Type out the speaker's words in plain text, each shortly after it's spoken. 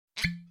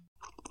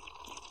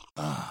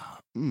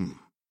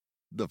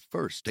The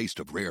first taste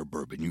of rare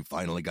bourbon you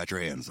finally got your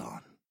hands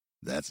on.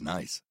 That's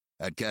nice.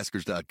 At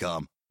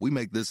Caskers.com, we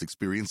make this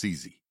experience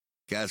easy.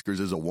 Caskers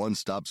is a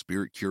one-stop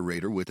spirit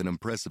curator with an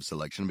impressive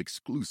selection of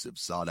exclusive,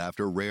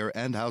 sought-after, rare,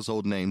 and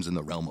household names in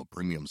the realm of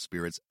premium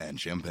spirits and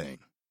champagne.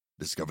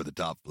 Discover the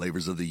top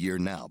flavors of the year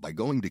now by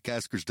going to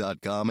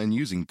Caskers.com and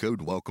using code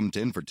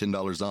WELCOME10 for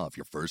 $10 off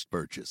your first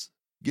purchase.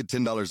 Get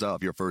 $10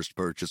 off your first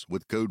purchase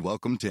with code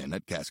WELCOME10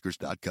 at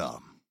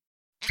Caskers.com.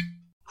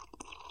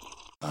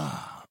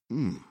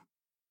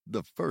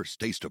 The first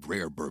taste of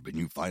rare bourbon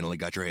you finally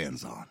got your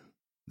hands on.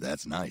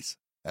 That's nice.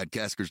 At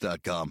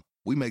Caskers.com,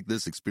 we make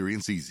this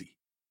experience easy.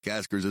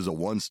 Caskers is a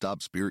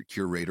one-stop spirit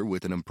curator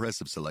with an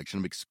impressive selection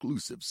of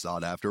exclusive,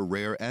 sought-after,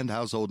 rare, and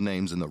household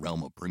names in the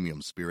realm of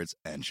premium spirits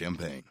and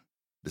champagne.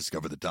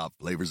 Discover the top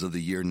flavors of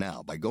the year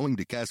now by going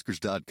to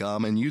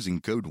Caskers.com and using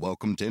code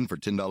WELCOME10 for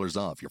 $10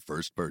 off your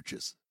first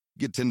purchase.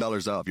 Get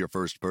 $10 off your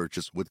first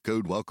purchase with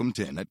code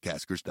WELCOME10 at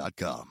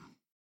Caskers.com.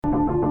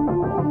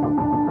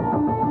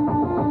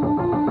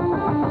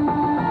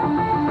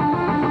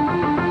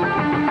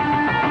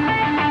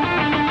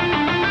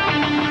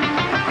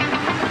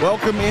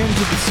 Welcome into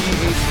the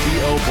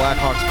CHGO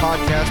Blackhawks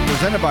Podcast,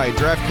 presented by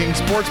DraftKings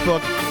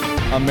Sportsbook,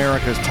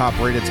 America's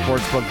top-rated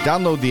sportsbook.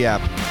 Download the app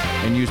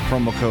and use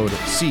promo code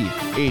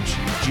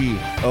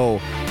CHGO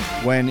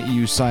when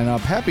you sign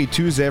up. Happy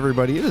Tuesday,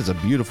 everybody. It is a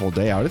beautiful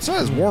day out. It's not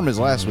as warm as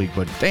last week,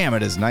 but damn,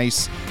 it is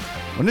nice.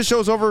 When this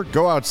show's over,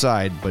 go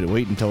outside, but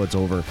wait until it's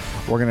over.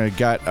 We're going to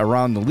get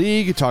around the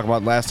league, talk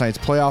about last night's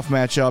playoff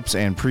matchups,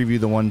 and preview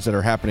the ones that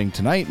are happening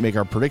tonight, make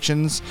our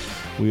predictions.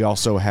 We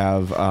also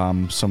have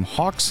some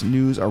Hawks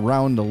news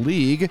around the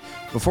league.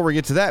 Before we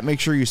get to that, make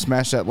sure you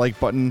smash that like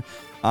button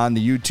on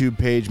the YouTube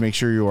page. Make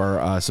sure you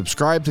are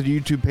subscribed to the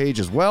YouTube page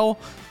as well.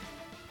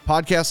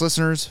 Podcast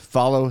listeners,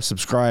 follow,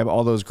 subscribe,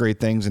 all those great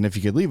things. And if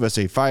you could leave us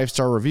a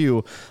 5-star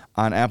review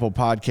on Apple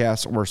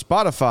Podcasts or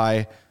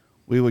Spotify,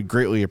 we would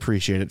greatly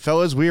appreciate it.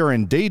 Fellas, we are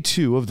in day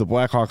 2 of the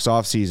Blackhawks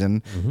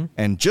offseason,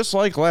 and just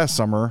like last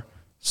summer,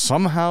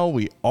 somehow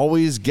we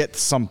always get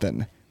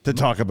something to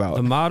talk about.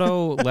 The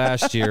motto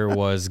last year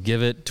was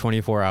give it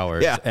 24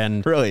 hours. Yeah,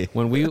 and really.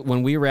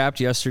 When we wrapped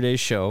yesterday's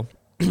show,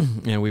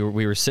 and we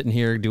were sitting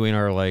here doing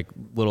our like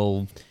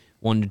little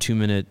 1 to 2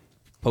 minute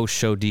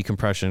post-show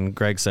decompression,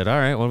 Greg said, all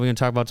right, what are we going to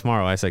talk about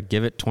tomorrow? I said,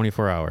 give it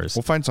 24 hours.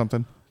 We'll find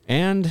something.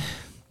 And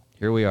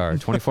here we are,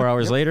 24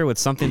 hours later with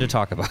something to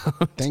talk about.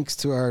 Thanks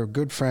to our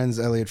good friends,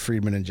 Elliot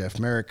Friedman and Jeff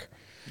Merrick.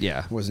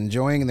 Yeah. Was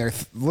enjoying their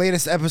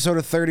latest episode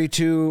of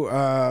 32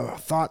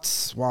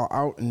 thoughts while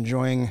out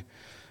enjoying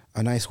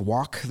a nice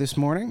walk this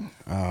morning.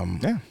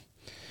 Yeah.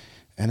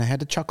 And I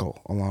had to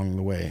chuckle along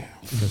the way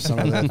for some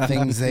of the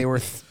things they were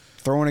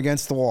throwing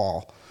against the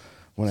wall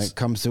when it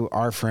comes to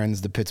our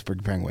friends, the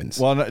Pittsburgh Penguins.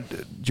 Well, do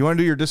you want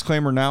to do your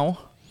disclaimer now?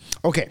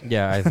 Okay.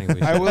 Yeah, I think we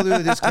should. I will do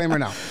the disclaimer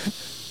now.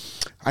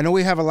 I know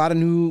we have a lot of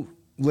new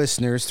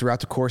listeners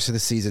throughout the course of the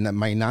season that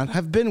might not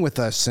have been with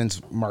us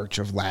since March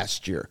of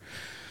last year.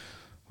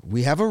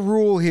 We have a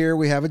rule here.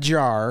 We have a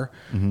jar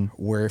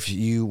where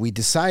we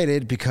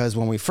decided, because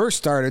when we first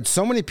started,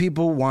 so many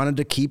people wanted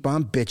to keep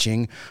on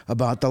bitching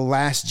about the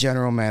last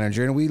general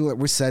manager. And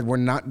we said we're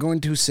not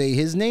going to say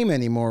his name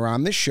anymore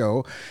on this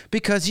show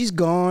because he's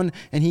gone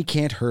and he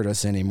can't hurt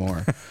us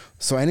anymore.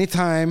 So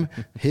anytime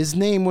his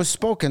name was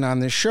spoken on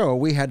this show,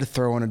 we had to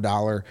throw in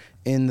 $1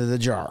 into the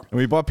jar. And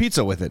we bought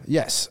pizza with it.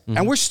 Yes.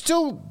 And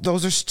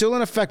those are still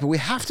in effect, but we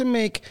have to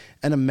make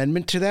an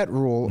amendment to that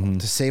rule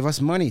to save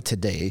us money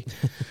today.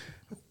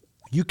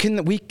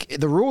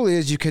 The rule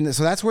is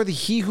so that's where the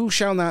he who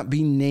shall not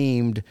be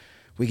named,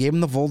 we gave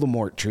him the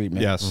Voldemort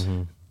treatment. Yes.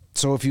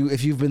 So if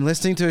you've been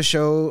listening to a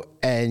show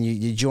and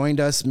you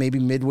joined us maybe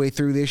midway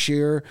through this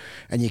year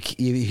and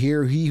you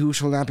hear he who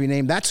shall not be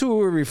named, that's who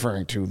we're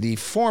referring to, the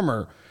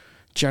former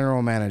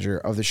general manager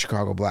of the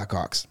Chicago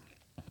Blackhawks.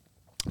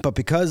 But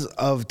because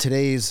of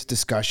today's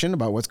discussion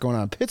about what's going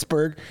on in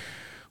Pittsburgh,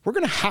 we're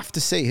going to have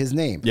to say his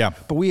name. Yeah.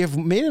 But we have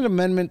made an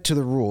amendment to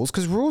the rules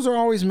because rules are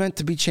always meant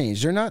to be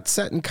changed. They're not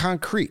set in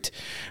concrete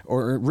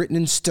or written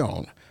in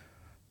stone.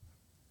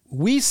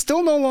 We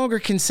still no longer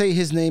can say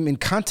his name in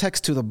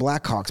context to the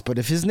Blackhawks, but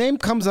if his name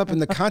comes up in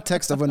the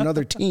context of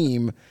another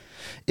team,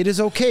 it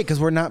is okay because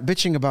we're not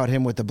bitching about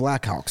him with the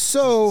Blackhawks.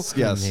 So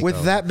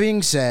with that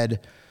being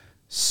said,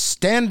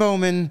 Stan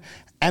Bowman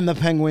and the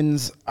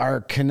Penguins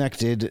are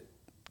connected.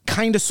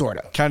 Kind of, sort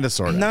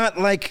of. Not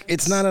like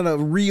it's not a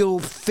real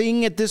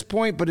thing at this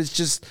point, but it's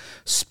just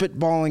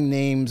spitballing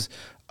names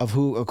of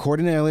who,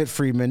 according to Elliot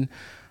Friedman,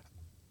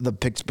 the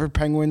Pittsburgh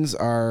Penguins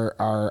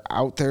are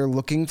out there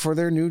looking for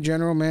their new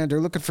general manager. They're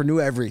looking for new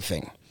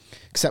everything,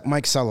 except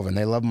Mike Sullivan.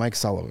 They love Mike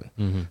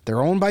Sullivan.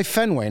 They're owned by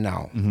Fenway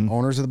now,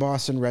 owners of the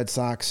Boston Red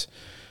Sox.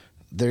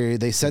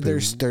 They said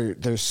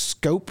their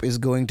scope is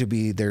going to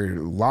be they're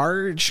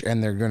large,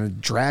 and they're going to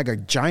drag a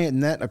giant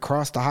net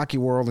across the hockey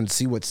world and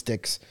see what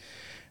sticks.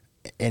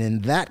 And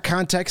in that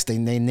context, they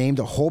named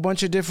a whole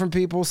bunch of different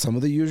people, some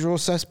of the usual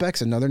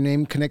suspects, another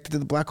name connected to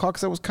the Blackhawks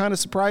that was kind of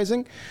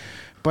surprising.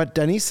 But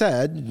then he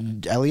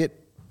said, Elliot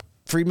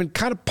Friedman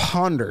kind of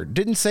pondered,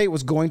 didn't say it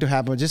was going to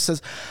happen, but just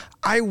says,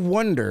 I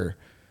wonder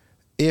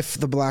if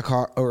the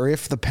Blackhawks or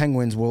if the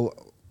Penguins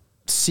will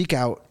seek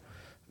out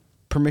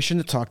permission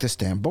to talk to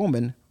Stan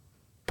Bowman.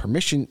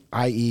 Permission,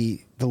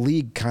 i.e., the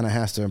league kind of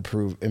has to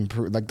improve.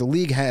 Like the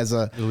league has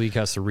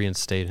to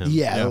reinstate him.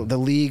 Yeah, the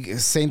league.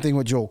 Same thing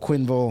with Joel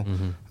Quenneville.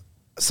 Mm-hmm.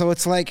 So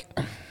it's like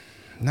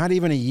not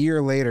even a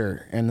year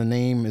later, and the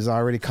name is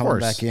already coming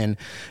back in.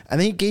 I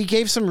think he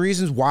gave some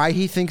reasons why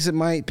he thinks it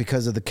might,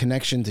 because of the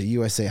connection to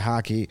USA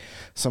Hockey,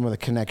 some of the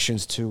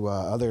connections to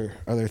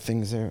other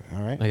things there.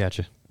 All right, I got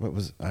you. What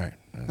was all right?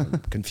 I'm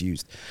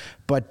confused,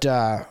 but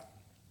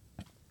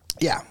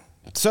yeah.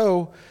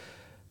 So.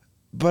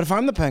 But if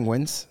I'm the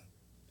Penguins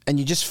and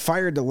you just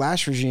fired the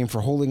last regime for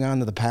holding on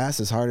to the past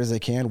as hard as they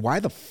can, why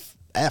the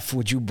F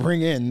would you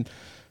bring in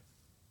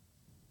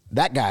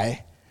that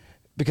guy?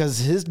 Because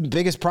his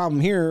biggest problem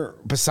here,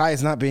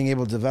 besides not being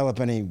able to develop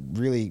any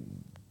really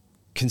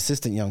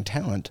consistent young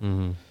talent,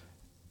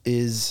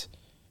 is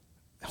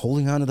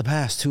holding on to the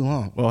past too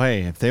long. Well,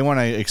 hey, if they want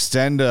to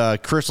extend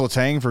Chris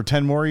Letang for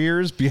 10 more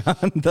years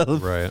beyond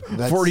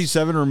the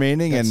 47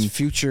 remaining, that's and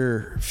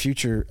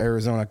future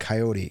Arizona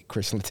Coyote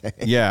Chris Letang.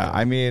 Yeah,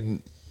 I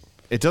mean,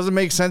 it doesn't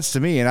make sense to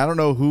me, and I don't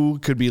know who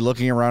could be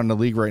looking around the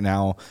league right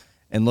now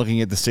and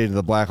looking at the state of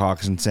the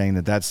Blackhawks and saying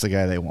that that's the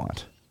guy they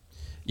want.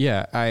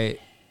 Yeah,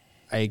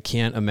 I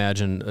can't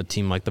imagine a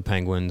team like the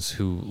Penguins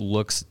who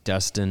looks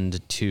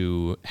destined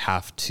to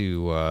have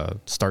to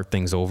start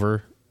things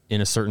over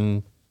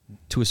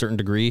to a certain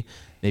degree,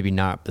 maybe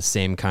not the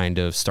same kind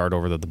of start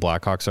over that the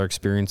Blackhawks are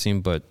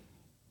experiencing, but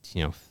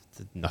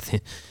nothing.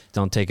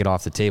 Don't take it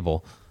off the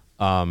table.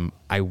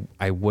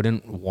 I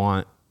wouldn't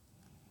want,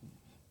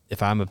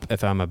 if I'm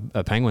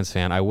a Penguins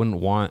fan, I wouldn't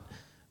want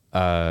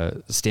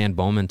Stan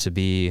Bowman to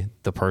be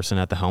the person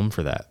at the helm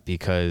for that,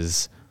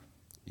 because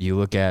you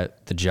look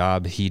at the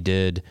job he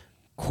did,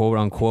 quote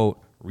unquote,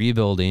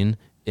 rebuilding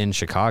in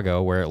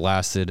Chicago, where it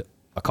lasted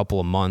a couple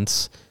of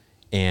months.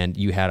 And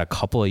you had a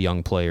couple of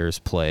young players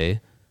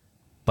play,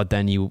 but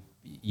then you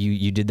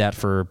did that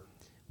for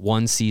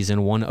one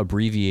season, one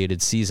abbreviated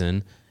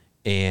season,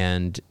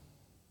 and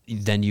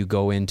then you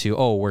go into,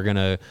 we're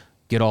gonna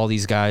get all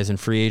these guys in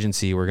free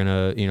agency, we're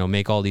gonna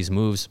make all these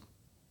moves,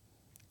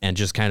 and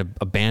just kind of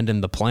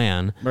abandon the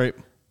plan. Right.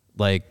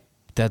 Like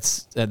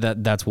that's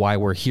why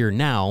we're here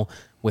now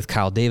with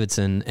Kyle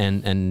Davidson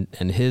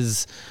and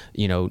his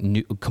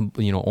new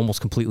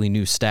almost completely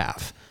new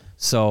staff.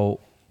 So.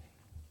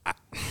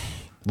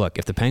 Look,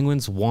 if the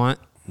Penguins want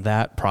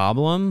that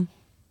problem,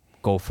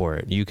 go for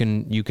it. You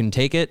can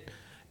take it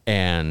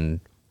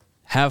and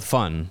have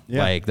fun.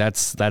 Yeah. Like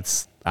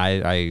that's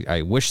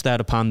I wish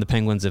that upon the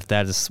Penguins if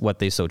that is what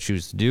they so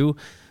choose to do.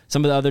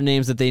 Some of the other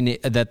names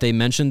that they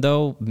mentioned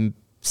though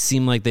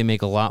seem like they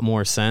make a lot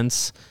more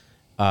sense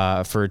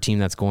for a team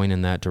that's going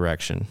in that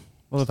direction.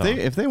 Well,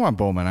 if they want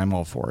Bowman, I'm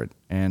all for it.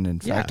 And in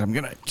fact, I'm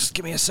gonna just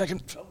give me a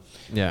second.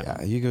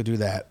 Yeah, you go do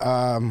that.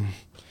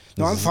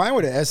 No, I'm fine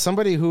with it. As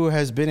somebody who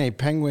has been a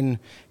Penguin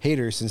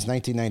hater since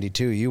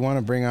 1992, you want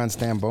to bring on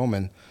Stan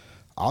Bowman,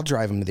 I'll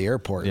drive him to the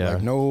airport. Yeah.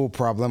 Like, no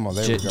problem.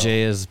 There we go.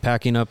 Jay is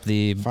packing up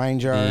the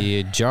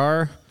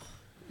jar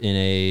in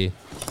a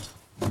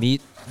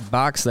meat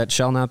box that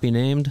shall not be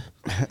named.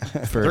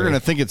 They're going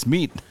to think it's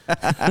meat.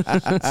 It's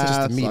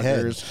just a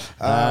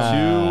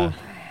meathead. 2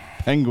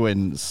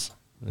 Penguins.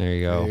 There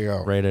you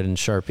go. Write it in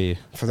Sharpie.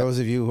 For those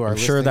of you who are I'm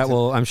sure that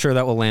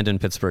will land in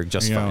Pittsburgh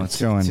just fine. It's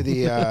going. To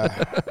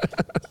the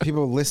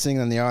people listening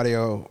on the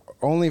audio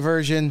only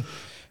version,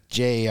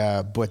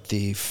 Jay put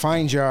the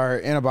fine jar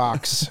in a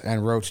box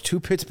and wrote to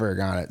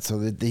Pittsburgh on it so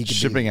that he could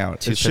shipping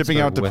out. It's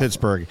shipping out to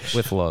Pittsburgh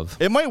with love.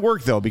 It might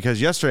work though,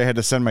 because yesterday I had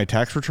to send my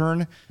tax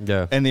return.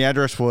 Yeah. And the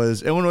address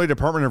was Illinois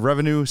Department of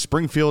Revenue,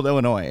 Springfield,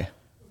 Illinois.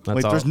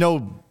 There's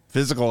no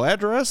physical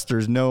address.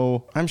 There's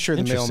no. I'm sure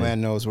the mailman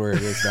knows where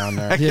it is down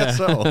there. I guess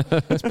so.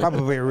 It's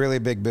probably a really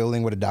big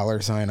building with a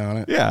 $$ sign on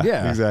it.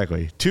 Yeah.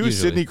 Exactly. To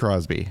Sidney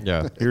Crosby.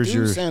 Yeah. Here's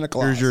your Santa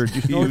Claus.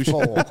 Here's your North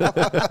Pole.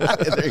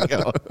 There you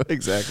go.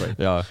 Exactly.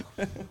 Yeah.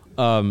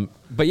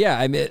 But yeah,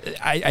 I mean,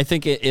 I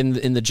think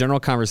in the general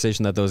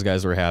conversation that those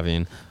guys were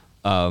having,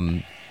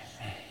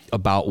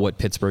 about what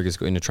Pittsburgh is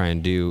going to try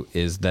and do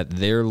is that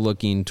they're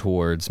looking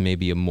towards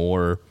maybe a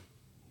more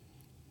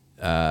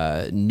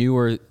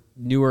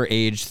newer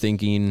age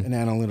thinking, an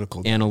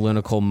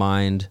analytical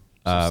mind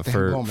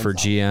for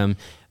GM.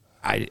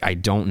 I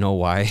don't know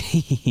why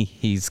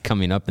he's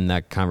coming up in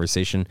that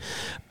conversation,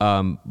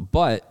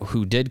 but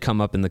who did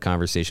come up in the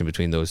conversation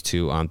between those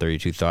two on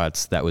 32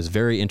 Thoughts that was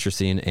very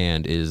interesting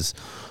and is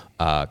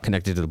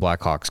connected to the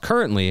Blackhawks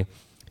currently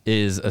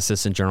is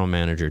assistant general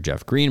manager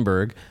Jeff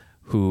Greenberg,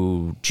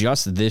 who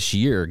just this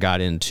year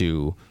got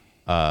into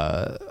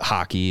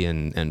hockey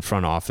and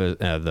front office,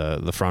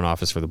 the front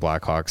office for the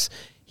Blackhawks.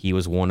 He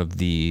was one of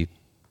the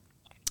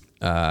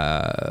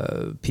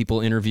people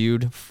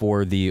interviewed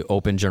for the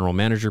open general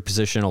manager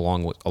position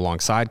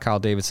alongside Kyle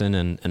Davidson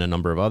and a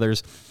number of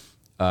others.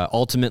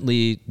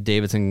 Ultimately,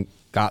 Davidson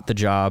got the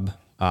job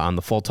on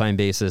the full-time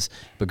basis,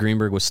 but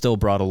Greenberg was still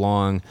brought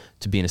along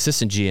to be an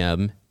assistant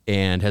GM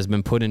and has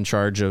been put in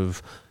charge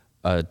of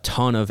a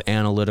ton of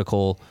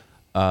analytical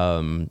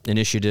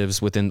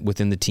initiatives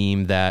within the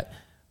team that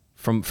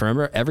from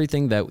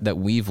everything that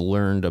we've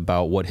learned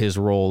about what his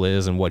role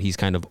is and what he's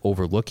kind of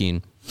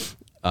overlooking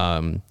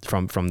from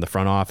the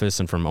front office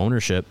and from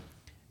ownership,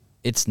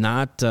 it's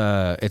not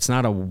a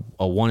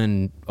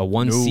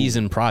one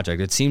season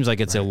project. It seems like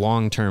it's a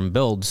long-term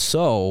build.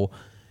 So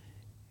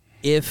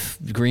if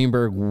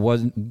Greenberg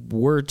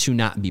were to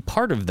not be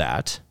part of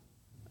that,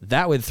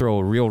 that would throw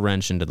a real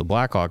wrench into the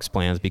Blackhawks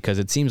plans, because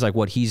it seems like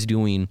what he's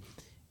doing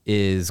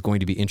is going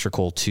to be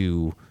integral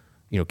to,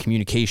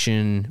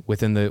 communication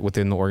within the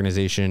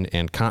organization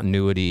and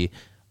continuity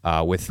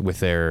with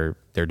their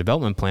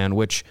development plan,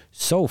 which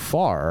so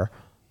far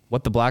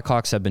what the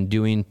Blackhawks have been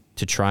doing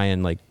to try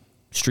and like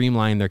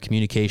streamline their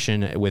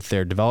communication with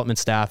their development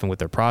staff and with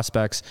their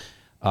prospects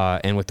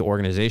and with the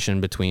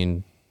organization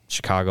between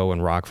Chicago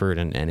and Rockford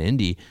and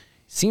Indy,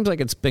 seems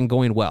like it's been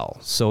going well.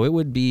 So it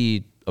would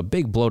be a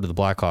big blow to the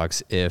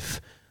Blackhawks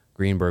if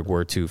Greenberg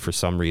were to, for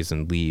some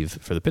reason, leave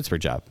for the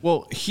Pittsburgh job.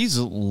 Well, he's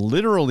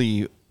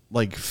literally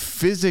like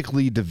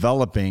physically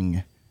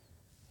developing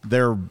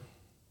their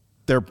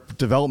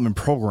development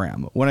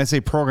program. When I say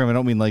program, I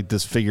don't mean like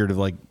this figurative,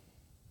 like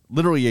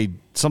literally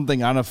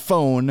something on a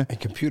phone, a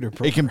computer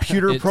program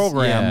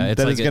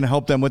that is going to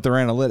help them with their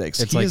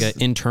analytics. It's like an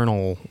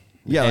internal app.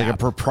 Like a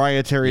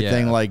proprietary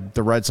thing, like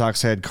the Red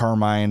Sox had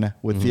Carmine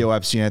with Theo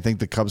Epstein. I think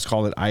the Cubs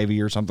called it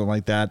Ivy or something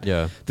like that.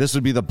 Yeah. This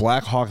would be the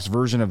Blackhawks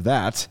version of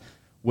that,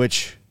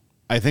 which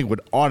I think would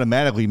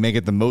automatically make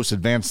it the most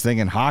advanced thing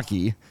in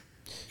hockey,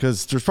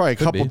 because there's probably a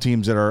couple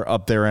teams that are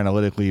up there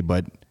analytically,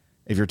 but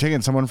if you're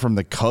taking someone from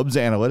the Cubs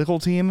analytical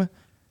team,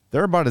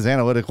 they're about as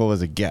analytical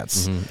as it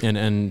gets.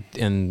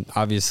 And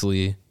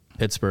obviously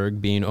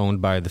Pittsburgh being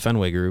owned by the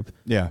Fenway Group,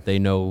 they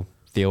know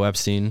Theo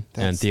Epstein,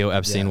 and Theo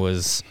Epstein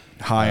was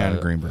high on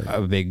Greenberg.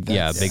 A big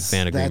fan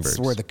of Greenberg. That's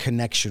where the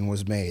connection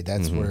was made.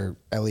 That's where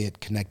Elliott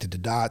connected the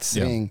dots,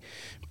 saying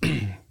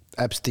Theo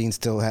Epstein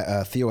still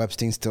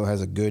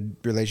has a good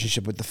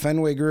relationship with the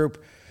Fenway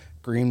Group.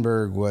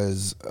 Greenberg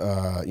was,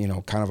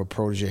 kind of a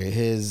protege of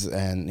his,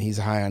 and he's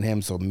high on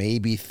him. So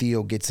maybe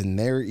Theo gets in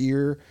their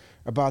ear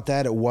about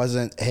that. It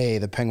wasn't, hey,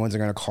 the Penguins are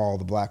going to call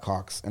the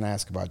Blackhawks and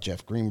ask about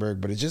Jeff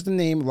Greenberg, but it's just a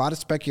name, a lot of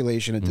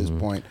speculation at this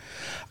point.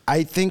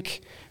 I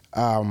think,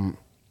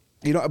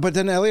 but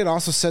then Elliott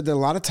also said that a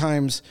lot of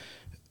times,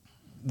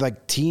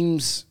 like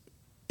teams,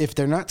 if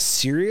they're not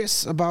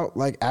serious about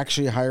like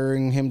actually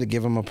hiring him to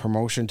give him a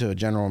promotion to a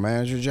general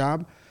manager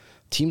job,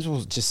 teams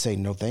will just say,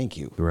 no, thank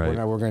you. Right.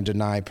 We're going to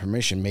deny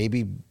permission.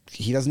 Maybe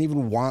he doesn't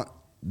even want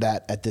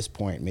that at this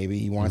point. Maybe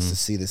he wants to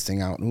see this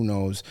thing out. Who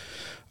knows?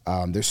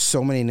 There's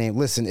so many names.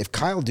 Listen, if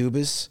Kyle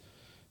Dubas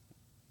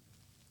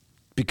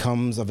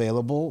becomes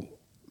available,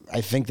 I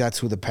think that's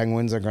who the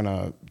Penguins are going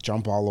to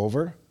jump all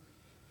over.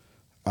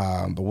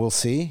 But we'll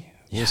see.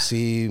 We'll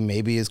see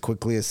maybe as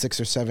quickly as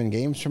 6 or 7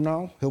 games from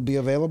now, he'll be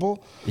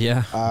available.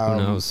 Yeah, who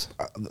knows?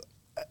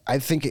 I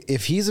think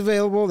if he's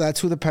available,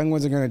 that's who the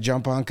Penguins are going to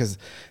jump on, because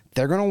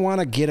they're going to want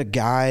to get a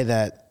guy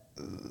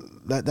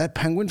that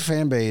Penguin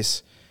fan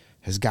base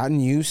has gotten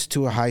used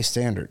to a high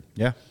standard.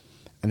 Yeah.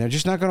 And they're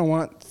just not going to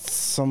want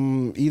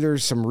some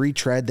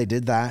retread. They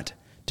did that.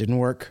 Didn't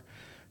work.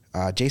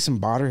 Jason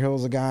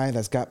Botterhill's a guy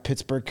that's got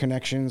Pittsburgh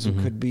connections who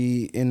could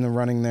be in the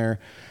running there.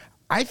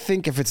 I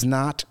think if it's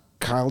not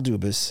Kyle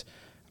Dubas,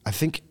 I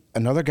think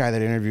another guy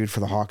that interviewed for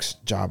the Hawks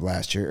job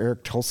last year,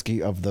 Eric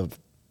Tulsky of the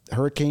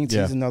Hurricanes,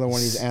 he's another one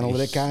of these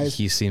analytic guys.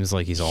 He seems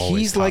like he's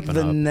always He's like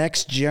the up.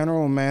 next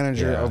general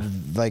manager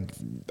of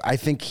I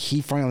think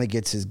he finally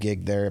gets his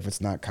gig there if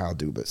it's not Kyle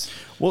Dubas.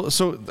 Well,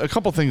 so a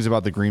couple things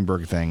about the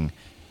Greenberg thing.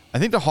 I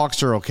think the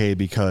Hawks are okay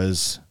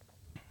because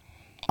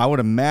I would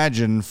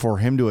imagine for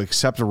him to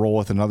accept a role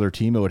with another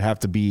team, it would have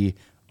to be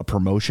a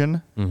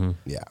promotion.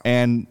 Yeah.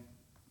 And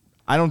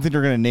I don't think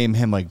they're going to name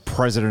him like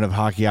president of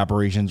hockey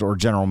operations or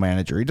general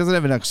manager. He doesn't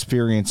have an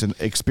experience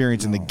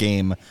in the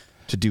game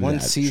to do One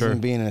that. season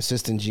being an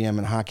assistant GM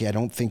in hockey, I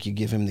don't think you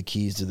give him the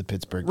keys to the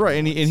Pittsburgh. Right,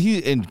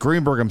 and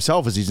Greenberg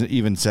himself has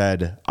even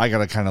said, I got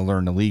to kind of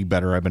learn the league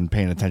better. I've been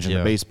paying attention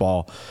to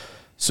baseball.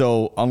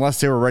 So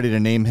unless they were ready to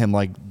name him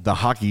like the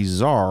hockey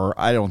czar,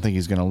 I don't think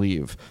he's going to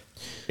leave.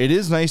 It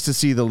is nice to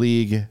see the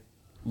league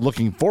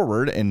looking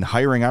forward and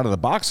hiring out of the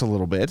box a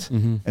little bit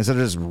instead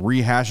of just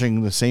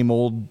rehashing the same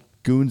old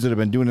goons that have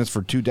been doing this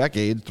for 2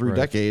 decades, 3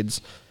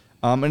 decades.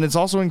 And it's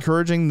also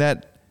encouraging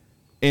that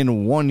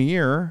in 1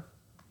 year,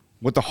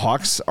 what the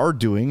Hawks are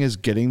doing is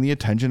getting the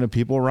attention of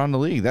people around the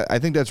league. I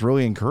think that's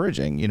really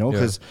encouraging,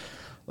 because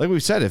like we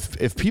said,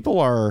 if people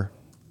are,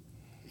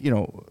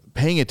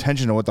 paying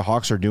attention to what the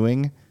Hawks are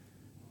doing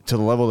to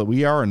the level that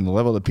we are and the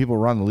level that people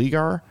around the league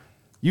are,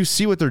 you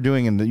see what they're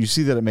doing and you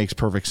see that it makes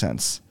perfect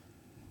sense.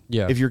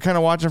 Yeah. If you're kind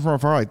of watching from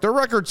afar, like, their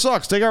record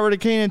sucks. They got rid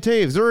of Kane and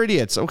Taves. They're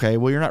idiots. Okay,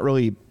 well, you're not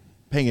really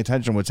paying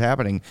attention to what's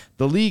happening.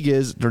 The league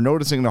is. They're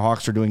noticing the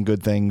Hawks are doing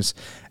good things,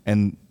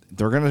 and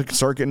they're going to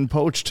start getting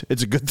poached.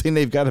 It's a good thing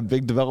they've got a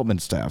big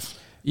development staff.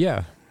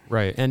 Yeah,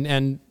 right.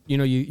 And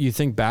you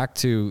think back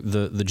to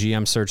the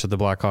GM search that the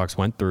Blackhawks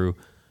went through.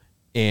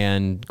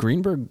 and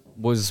Greenberg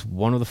was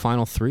one of the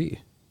final 3.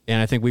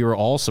 And I think we were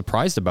all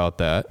surprised about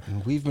that.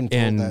 We've been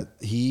told that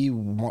he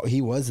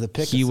was the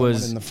pick of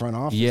someone in the front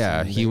office.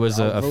 Yeah, he was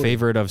a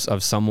favorite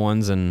of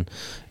someone's and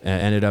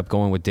ended up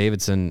going with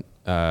Davidson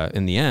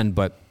in the end.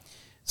 But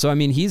so, I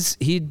mean,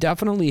 he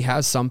definitely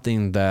has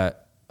something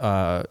that,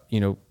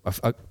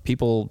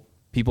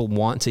 people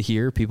want to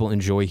hear, people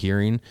enjoy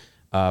hearing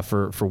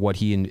for what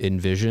he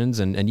envisions.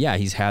 And yeah,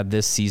 he's had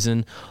this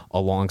season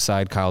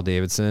alongside Kyle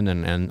Davidson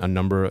and a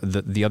number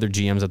of the other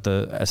GMs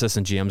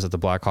assistant GMs that the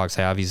Blackhawks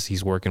have.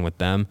 He's working with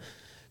them.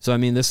 So, I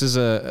mean, this is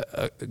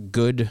a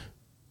good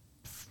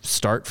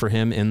start for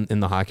him in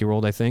the hockey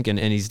world, I think. And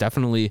he's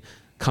definitely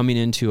coming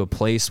into a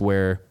place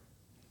where,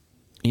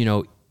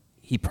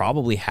 he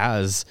probably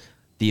has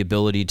the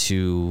ability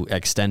to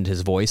extend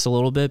his voice a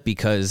little bit,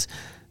 because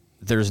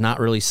there's not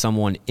really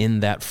someone in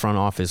that front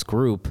office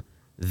group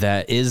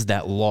that is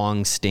that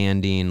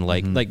long-standing,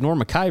 like Norm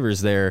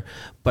McIver's there,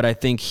 but I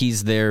think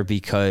he's there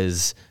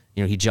because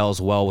he gels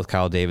well with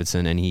Kyle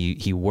Davidson, and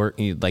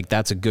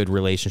that's a good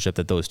relationship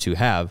that those two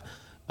have,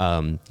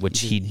 which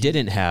he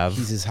didn't have.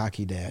 He's his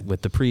hockey dad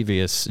with the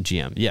previous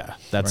GM. Yeah,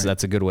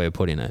 that's a good way of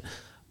putting it.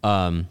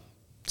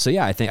 So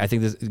yeah, I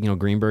think this,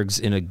 Greenberg's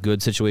in a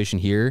good situation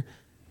here.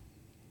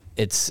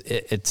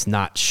 It's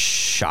not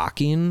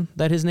shocking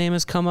that his name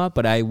has come up,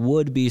 but I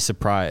would be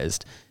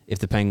surprised if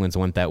the Penguins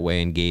went that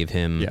way and gave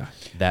him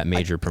that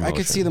major promotion. I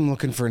could see them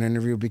looking for an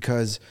interview,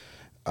 because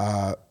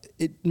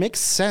it makes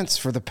sense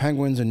for the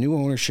Penguins, a new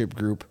ownership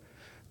group,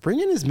 bring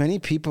in as many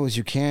people as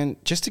you can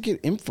just to get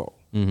info.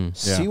 Mm-hmm.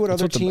 See what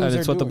other teams are doing.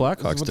 That's what the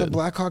Blackhawks did. The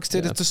Blackhawks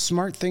did. Yeah. It's a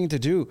smart thing to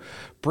do.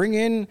 Bring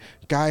in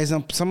guys.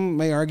 Some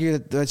may argue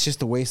that that's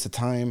just a waste of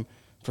time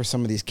for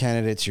some of these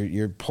candidates.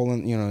 You're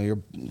pulling, you're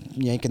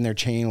yanking their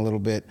chain a little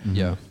bit.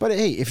 Yeah. But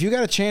hey, if you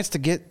got a chance to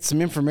get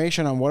some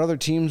information on what other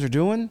teams are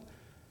doing,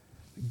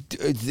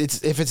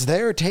 if it's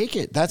there, take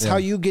it. That's how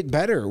you get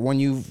better. When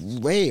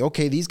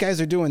okay, these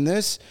guys are doing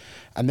this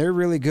and they're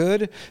really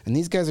good, and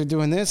these guys are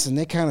doing this and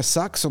they kind of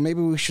suck, so maybe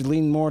we should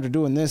lean more to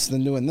doing this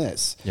than doing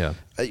this. Yeah.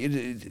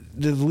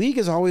 The league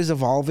is always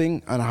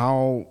evolving on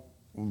how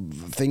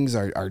things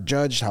are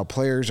judged, how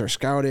players are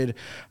scouted,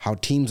 how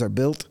teams are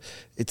built.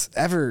 It's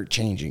ever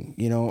changing.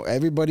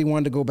 Everybody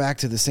wanted to go back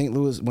to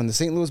when the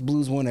St. Louis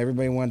Blues won,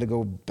 everybody wanted to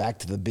go back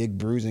to the big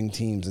bruising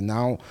teams, and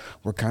now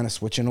we're kind of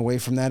switching away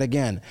from that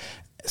again.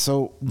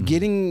 So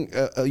getting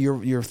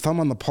your thumb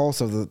on the pulse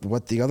of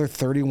what the other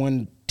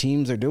 31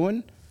 teams are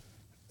doing,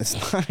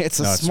 it's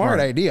a smart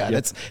idea.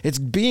 Yep. It's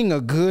being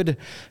a good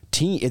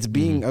team. It's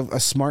being a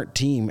smart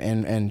team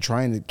and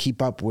trying to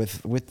keep up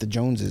with the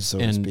Joneses, so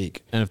to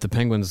speak. And if the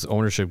Penguins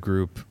ownership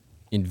group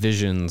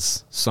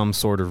envisions some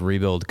sort of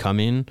rebuild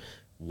coming,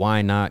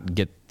 why not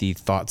get the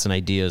thoughts and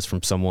ideas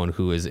from someone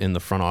who is in the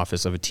front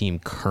office of a team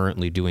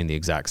currently doing the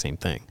exact same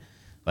thing?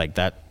 Like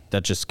that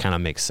just kind of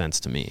makes sense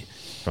to me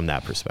from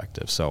that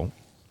perspective. So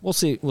we'll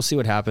see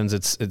what happens.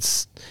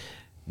 It's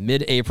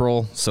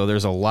mid-April, so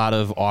there's a lot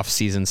of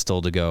off-season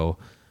still to go.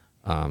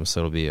 So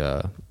it'll be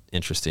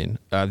interesting.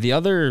 The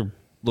other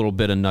little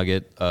bit of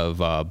nugget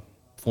of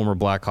former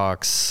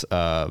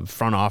Blackhawks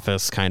front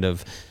office kind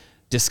of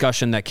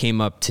discussion that came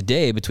up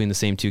today between the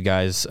same two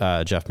guys,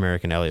 Jeff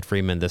Merrick and Elliot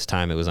Friedman. This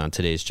time it was on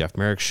today's Jeff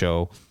Merrick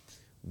show,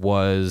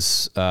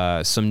 was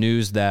some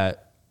news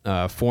that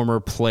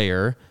former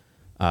player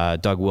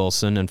Doug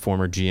Wilson and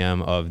former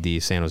GM of the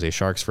San Jose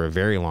Sharks for a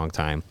very long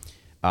time,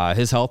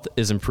 his health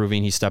is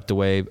improving. He stepped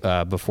away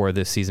before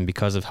this season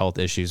because of health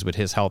issues, but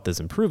his health is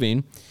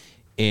improving.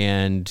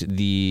 And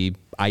the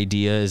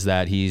idea is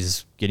that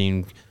he's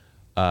getting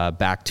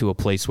back to a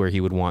place where he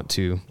would want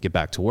to get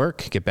back to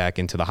work, get back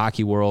into the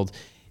hockey world.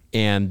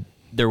 And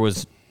there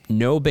was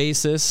no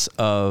basis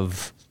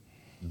of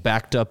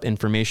backed up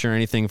information or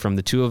anything from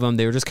the two of them.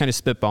 They were just kind of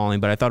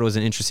spitballing, but I thought it was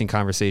an interesting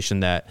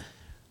conversation that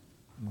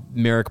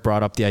Merrick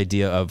brought up the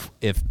idea of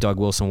if Doug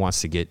Wilson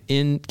wants to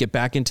get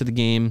back into the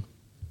game,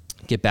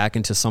 get back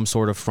into some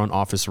sort of front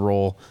office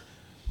role,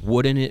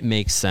 wouldn't it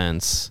make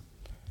sense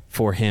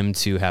for him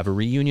to have a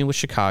reunion with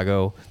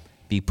Chicago,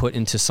 be put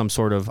into some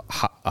sort of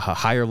a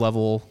higher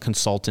level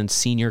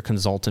senior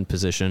consultant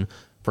position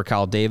for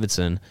Kyle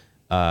Davidson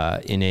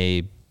in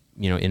a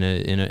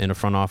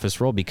front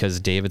office role, because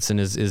Davidson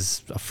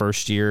is a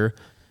first year,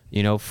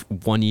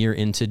 1 year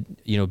into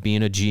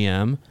being a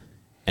GM,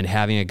 and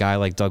having a guy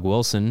like Doug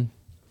Wilson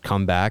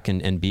come back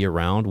and be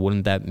around,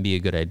 wouldn't that be a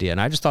good idea?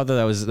 And I just thought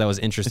that was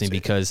interesting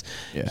because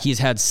he's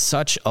had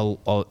such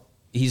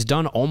he's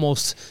done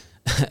almost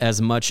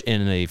as much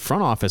in a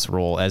front office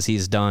role as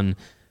he's done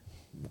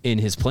in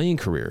his playing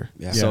career.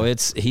 Yeah. So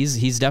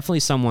he's definitely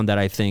someone that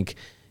I think,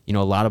 a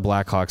lot of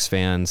Blackhawks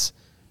fans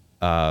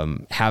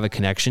have a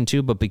connection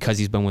to, but because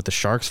he's been with the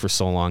Sharks for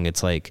so long,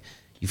 it's like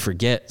you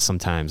forget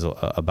sometimes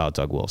about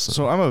Doug Wilson.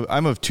 So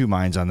I'm of two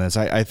minds on this.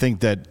 I think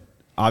that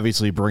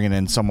obviously bringing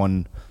in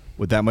someone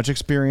with that much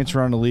experience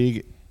around the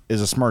league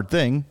is a smart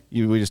thing.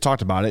 We just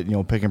talked about it,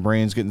 picking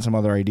brains, getting some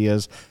other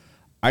ideas.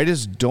 I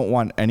just don't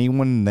want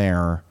anyone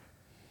there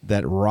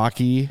that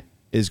Rocky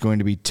is going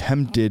to be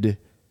tempted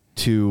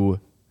to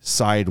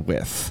side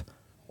with,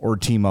 or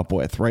team up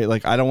with, right?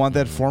 Like, I don't want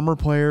that former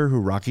player who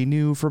Rocky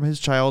knew from his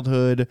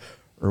childhood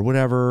or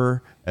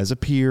whatever as a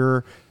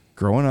peer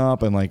growing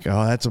up and like,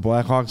 oh, that's a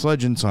Blackhawks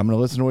legend, so I'm going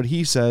to listen to what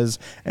he says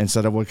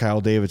instead of what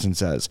Kyle Davidson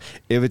says.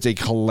 If it's a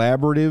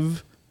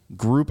collaborative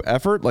group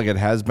effort like it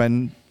has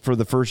been for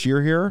the first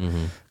year here,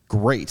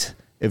 great.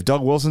 If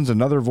Doug Wilson's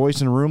another voice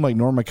in the room like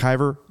Norm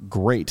McIver,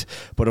 great.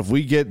 But if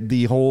we get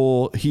the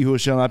whole he who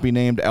shall not be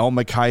named Al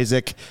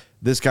McIsaac,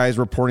 this guy's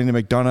reporting to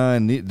McDonough,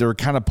 and they're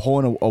kind of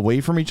pulling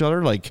away from each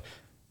other, like,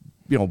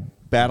 you know,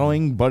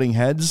 battling, butting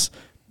heads,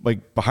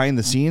 like behind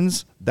the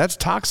scenes, that's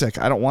toxic.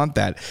 I don't want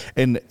that.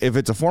 And if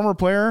it's a former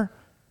player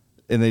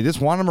and they just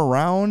want him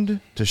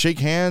around to shake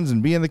hands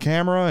and be in the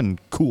camera,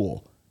 and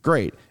cool,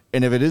 great.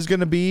 And if it is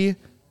going to be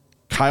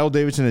Kyle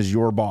Davidson is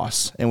your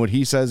boss and what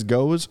he says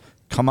goes,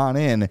 come on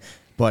in.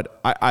 But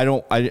I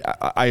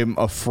am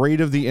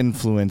afraid of the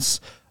influence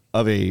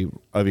of a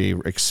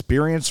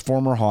experienced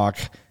former Hawk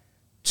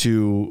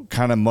to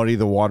kind of muddy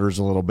the waters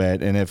a little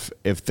bit. And if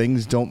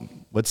things don't,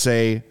 let's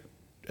say,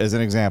 as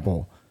an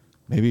example,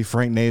 maybe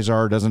Frank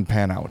Nazar doesn't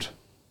pan out,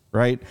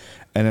 right?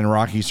 And then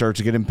Rocky starts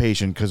to get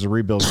impatient because the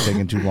rebuild's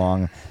taking too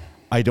long.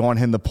 I don't want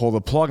him to pull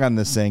the plug on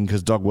this thing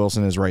because Doug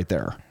Wilson is right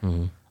there.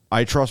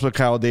 I trust what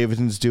Kyle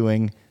Davidson's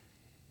doing.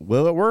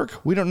 Will it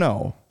work? We don't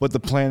know. But the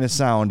plan is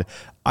sound.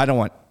 I don't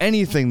want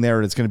anything there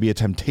that's going to be a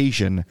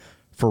temptation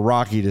for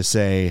Rocky to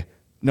say,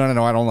 no,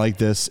 I don't like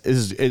this.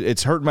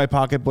 It's hurting my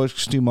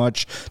pocketbooks too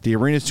much. The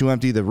arena's too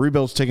empty. The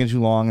rebuild's taking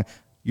too long.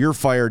 You're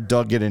fired.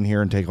 Doug, get in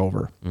here and take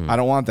over. I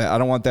don't want that. I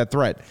don't want that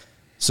threat.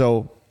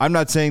 So I'm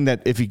not saying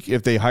that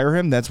if they hire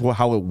him, that's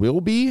how it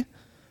will be.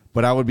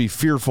 But I would be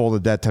fearful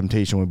that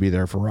temptation would be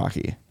there for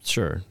Rocky.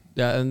 Sure.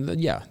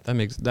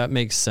 That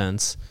makes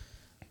sense.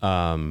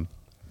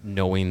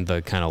 Knowing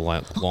the kind of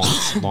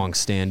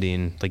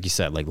long-standing, like you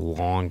said, like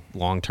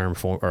long-term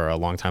or a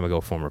long time ago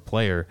former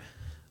player,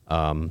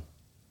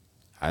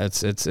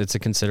 it's a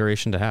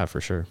consideration to have for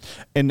sure.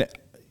 And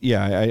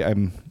yeah,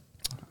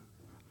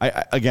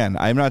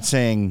 I'm not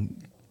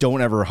saying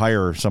don't ever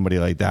hire somebody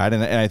like that.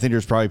 And I think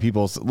there's probably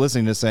people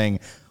listening to saying,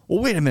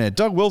 well, wait a minute,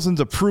 Doug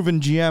Wilson's a proven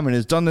GM and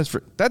has done this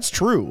for. That's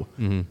true.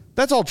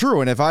 That's all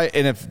true. And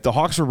if the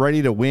Hawks were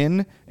ready to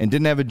win and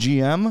didn't have a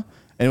GM,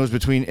 and it was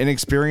between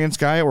inexperienced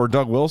guy or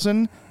Doug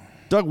Wilson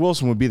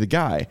would be the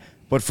guy.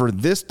 But for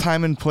this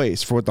time and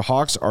place, for what the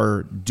Hawks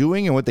are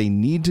doing and what they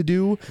need to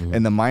do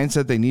and the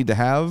mindset they need to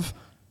have,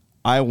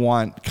 I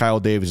want Kyle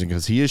Davidson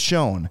because he has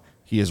shown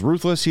he is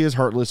ruthless, he is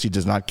heartless, he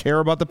does not care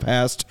about the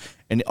past,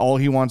 and all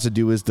he wants to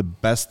do is the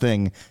best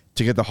thing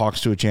to get the Hawks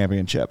to a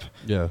championship.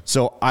 Yeah.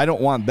 So I don't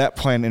want that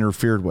plan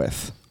interfered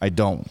with. I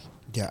don't.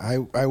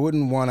 Yeah, I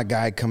wouldn't want a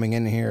guy coming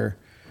in here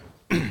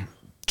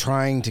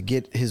trying to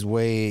get his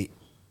way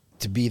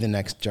to be the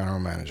next general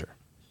manager.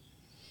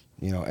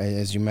 You know,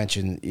 as you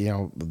mentioned, you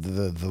know,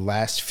 the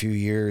last few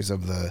years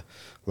of the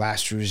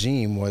last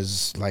regime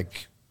was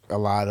like a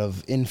lot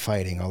of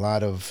infighting, a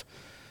lot of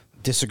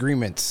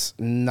disagreements,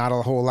 not a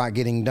whole lot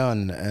getting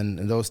done, and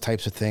those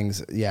types of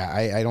things. Yeah,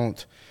 I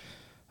don't.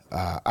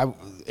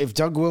 If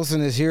Doug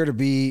Wilson is here to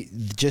be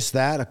just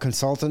that, a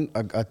consultant,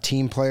 a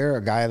team player,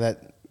 a guy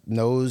that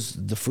knows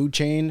the food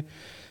chain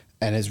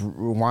and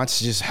wants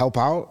to just help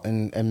out,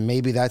 and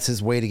maybe that's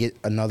his way to get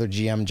another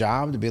GM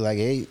job, to be like,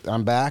 hey,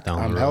 I'm back,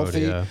 I'm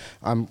healthy, yeah.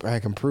 I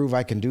can prove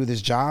I can do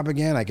this job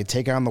again, I can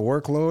take on the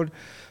workload,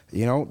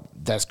 you know,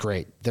 that's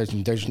great. There's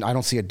I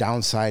don't see a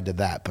downside to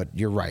that, but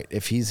you're right.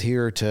 If he's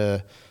here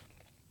to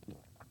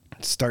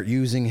start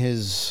using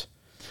his,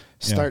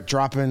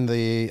 dropping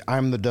the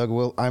I'm Doug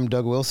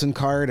Wilson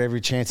card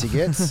every chance he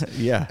gets,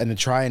 yeah, and to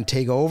try and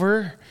take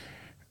over.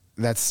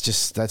 That's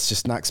just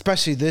not,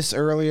 especially this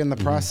early in the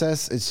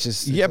process. It's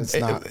just, it's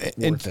not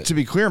worth it. To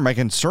be clear, my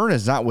concern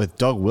is not with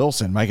Doug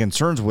Wilson. My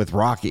concern's with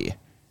Rocky.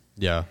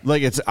 Yeah.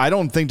 Like I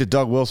don't think that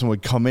Doug Wilson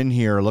would come in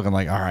here looking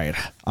like, all right,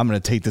 I'm going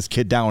to take this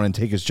kid down and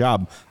take his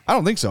job. I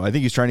don't think so. I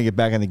think he's trying to get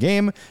back in the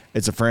game.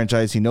 It's a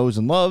franchise he knows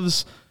and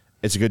loves.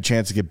 It's a good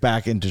chance to get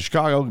back into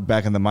Chicago,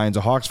 back in the minds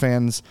of Hawks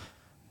fans.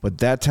 But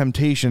that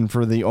temptation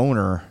for the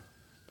owner,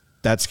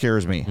 that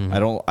scares me. I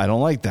don't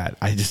like that.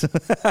 I just,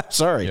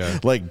 sorry. Yeah.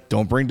 Like,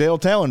 don't bring Dale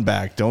Talon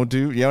back. Don't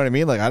do, you know what I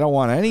mean? Like, I don't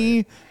want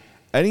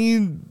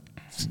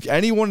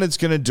anyone that's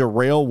going to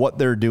derail what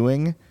they're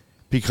doing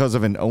because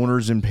of an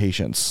owner's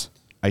impatience.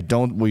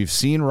 We've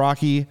seen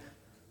Rocky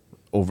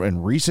over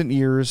in recent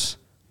years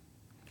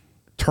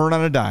turn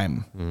on a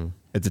dime.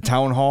 At the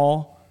town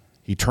hall,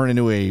 he turned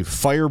into a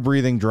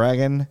fire-breathing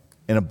dragon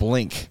in a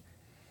blink.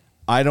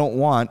 I don't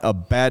want a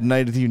bad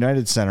night at the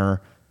United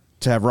Center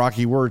to have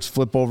Rocky Wirtz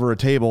flip over a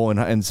table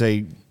and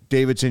say,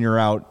 Davidson, you're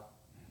out.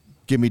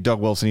 Give me Doug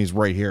Wilson. He's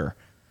right here.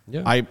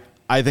 Yeah.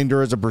 I think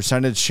there is a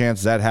percentage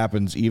chance that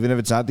happens, even if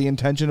it's not the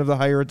intention of the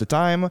hire at the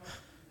time,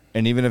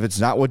 and even if it's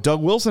not what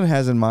Doug Wilson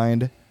has in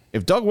mind.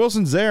 If Doug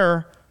Wilson's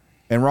there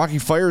and Rocky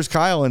fires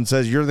Kyle and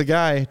says, you're the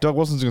guy, Doug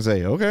Wilson's going to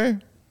say, okay.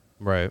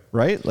 Right.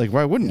 Right? Like,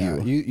 why wouldn't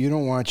you? You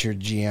don't want your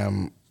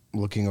GM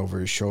looking over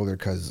his shoulder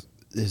because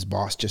his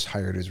boss just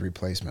hired his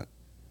replacement.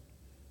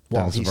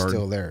 Well, he's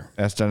still there.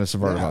 Ask Dennis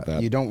Savard about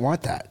that. You don't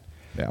want that.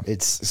 Yeah.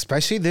 It's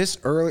especially this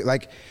early.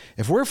 Like,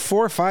 if we're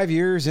 4 or 5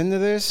 years into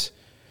this,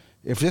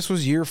 if this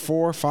was year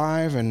 4 or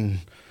 5 and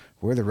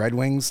we're the Red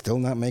Wings still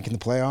not making the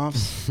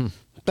playoffs,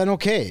 then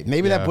okay.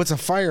 Maybe that puts a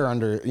fire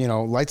under,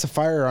 lights a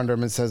fire under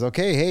him and says,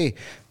 okay, hey,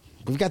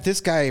 we've got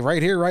this guy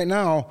right here, right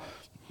now.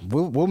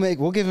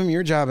 We'll give him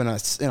your job in a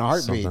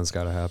heartbeat. Something's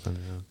got to happen.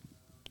 Yeah.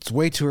 It's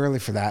way too early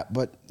for that,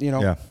 but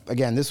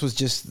again, this was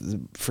just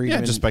freedom.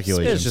 Yeah, just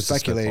speculation. It's just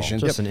speculation.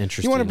 Just an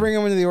interesting. You want to bring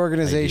him into the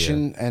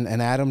organization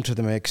and add him to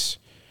the mix.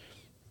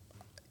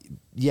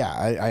 Yeah,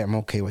 I am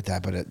okay with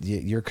that, but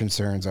your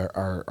concerns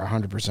are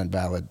 100%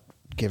 valid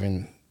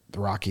given the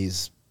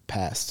Rockies'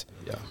 past.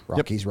 Yeah,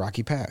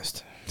 Rocky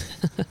past.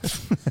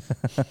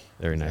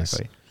 Very nice.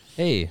 Exactly.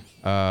 Hey,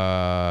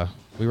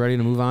 we ready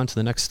to move on to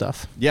the next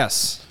stuff?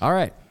 Yes. All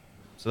right.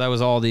 So that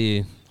was all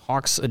the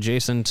Hawks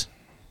adjacent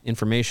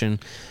information.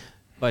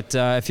 But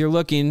if you're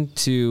looking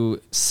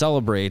to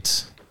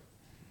celebrate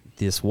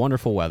this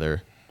wonderful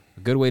weather, a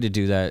good way to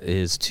do that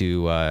is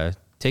to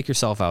take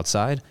yourself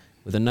outside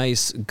with a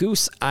nice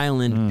Goose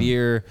Island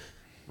beer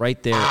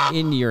right there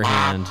in your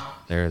hand.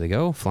 There they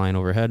go, flying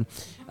overhead.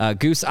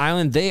 Goose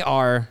Island, they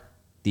are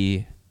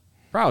the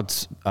proud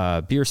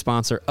beer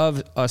sponsor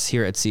of us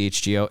here at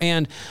CHGO,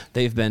 and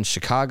they've been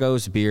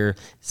Chicago's beer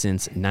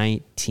since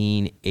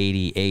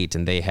 1988,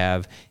 and they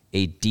have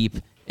a deep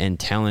and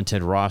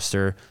talented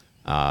roster,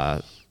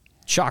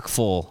 chock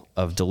full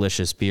of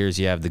delicious beers.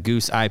 You have the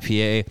Goose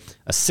IPA,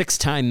 a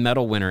 6-time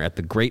medal winner at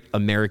the Great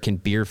American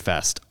Beer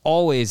Fest,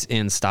 always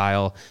in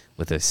style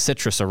with a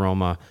citrus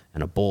aroma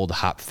and a bold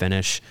hop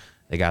finish.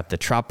 They got the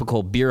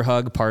Tropical Beer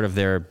Hug, part of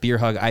their Beer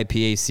Hug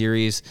IPA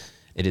series.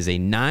 It is a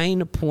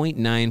 9.9%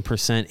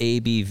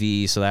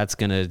 ABV, so that's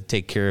going to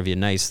take care of you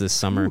nice this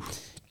summer. Ooh.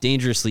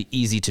 Dangerously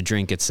easy to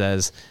drink, it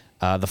says.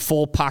 The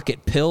Full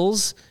Pocket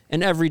Pills,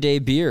 an everyday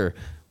beer.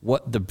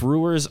 What the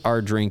brewers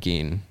are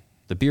drinking,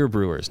 the beer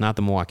brewers, not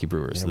the Milwaukee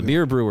Brewers. The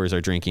beer brewers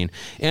are drinking.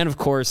 And, of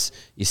course,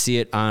 you see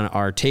it on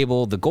our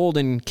table, the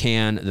golden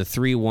can, the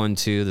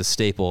 312, the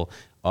staple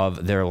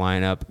of their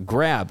lineup.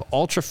 Grab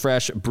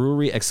ultra-fresh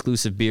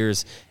brewery-exclusive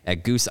beers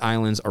at Goose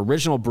Island's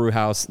original brew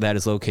house that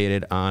is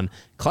located on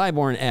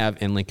Clybourne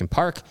Ave in Lincoln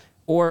Park,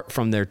 or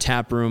from their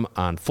tap room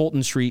on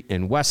Fulton Street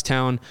in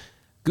Westtown.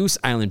 Goose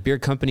Island Beer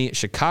Company,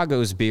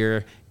 Chicago's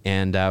beer,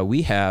 and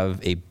we have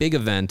a big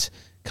event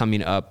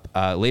coming up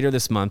later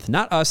this month.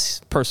 Not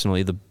us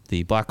personally, the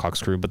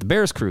Blackhawks crew, but the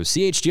Bears crew,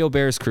 CHGO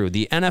Bears crew.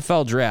 The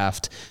NFL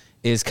Draft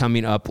is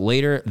coming up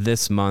later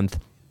this month.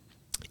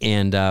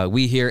 And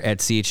we here at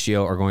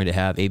CHGO are going to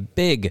have a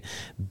big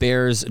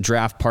Bears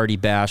draft party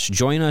bash.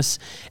 Join us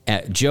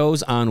at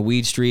Joe's on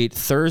Weed Street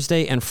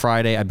Thursday and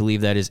Friday. I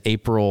believe that is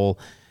April,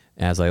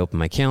 as I open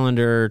my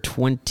calendar,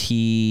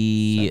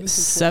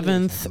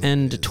 27th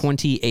and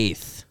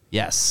 28th.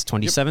 Yes,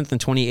 27th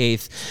and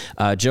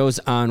 28th. Joe's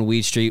on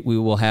Weed Street. We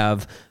will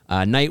have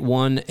night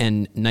 1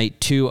 and night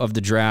 2 of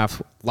the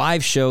draft,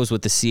 live shows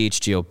with the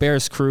CHGO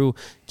Bears crew.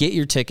 Get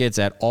your tickets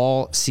at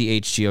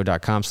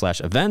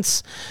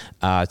allchgo.com/events.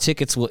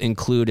 Tickets will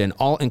include an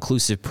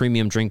all-inclusive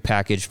premium drink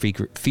package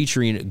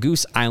featuring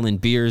Goose Island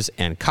beers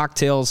and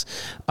cocktails.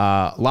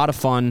 A lot of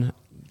fun.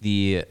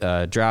 The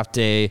draft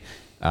day,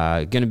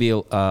 going to be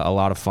a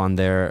lot of fun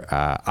there.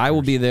 I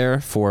will be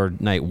there for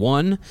night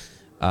 1.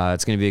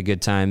 It's going to be a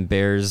good time.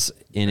 Bears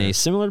in a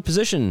similar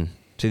position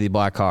to the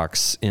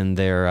Blackhawks in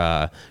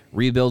their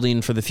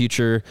rebuilding for the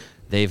future.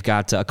 They've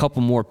got a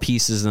couple more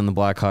pieces than the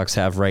Blackhawks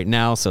have right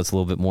now, so it's a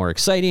little bit more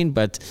exciting,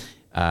 but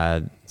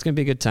it's going to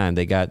be a good time.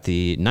 They got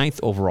the 9th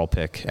overall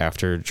pick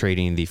after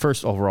trading the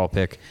 1st overall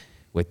pick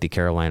with the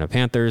Carolina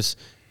Panthers.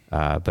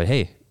 But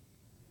hey,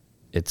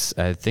 it's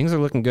things are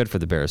looking good for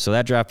the Bears. So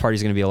that draft party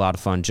is going to be a lot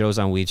of fun. Joe's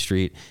on Weed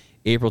Street,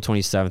 April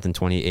 27th and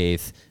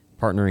 28th.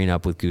 Partnering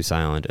up with Goose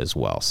Island as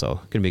well. So,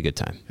 going to be a good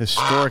time.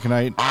 Historic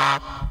night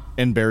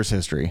in Bears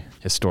history.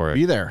 Historic.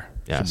 Be there.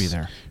 Yes. Should be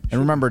there.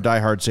 And remember, Die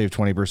Hard save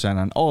 20%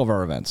 on all of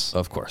our events.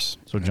 Of course.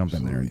 So jump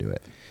in there and do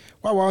it.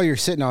 Well, while you're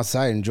sitting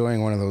outside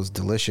enjoying one of those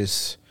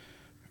delicious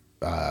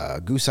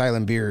Goose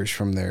Island beers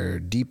from their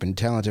deep and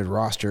talented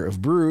roster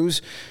of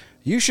brews,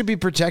 you should be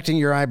protecting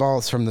your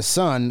eyeballs from the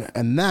sun,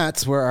 and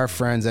that's where our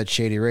friends at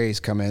Shady Rays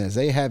come in, as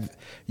they have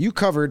you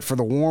covered for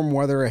the warm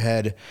weather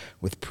ahead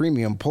with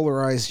premium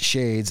polarized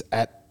shades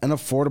at an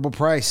affordable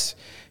price.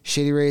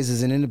 Shady Rays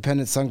is an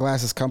independent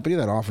sunglasses company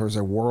that offers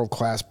a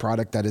world-class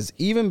product that is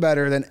even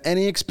better than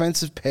any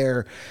expensive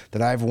pair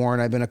that I've worn.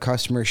 I've been a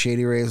customer of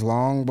Shady Rays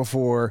long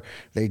before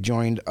they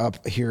joined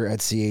up here at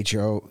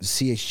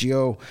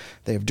CHGO.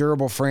 They have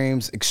durable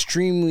frames,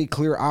 extremely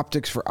clear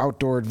optics for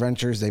outdoor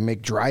adventures. They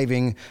make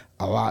driving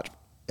a lot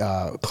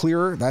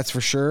clearer, that's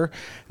for sure.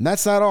 And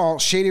that's not all.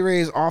 Shady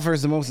Rays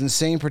offers the most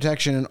insane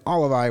protection in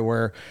all of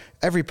eyewear.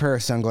 Every pair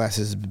of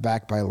sunglasses is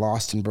backed by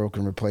lost and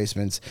broken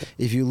replacements.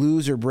 If you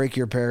lose or break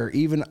your pair,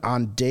 even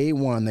on day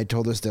 1, they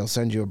told us they'll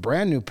send you a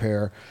brand new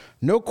pair.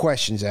 No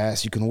questions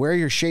asked. You can wear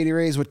your Shady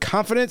Rays with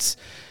confidence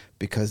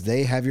because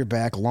they have your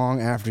back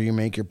long after you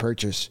make your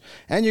purchase.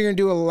 And you're going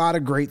to do a lot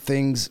of great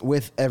things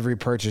with every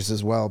purchase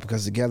as well,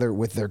 because together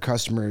with their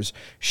customers,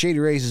 Shady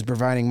Rays is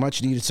providing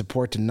much needed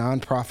support to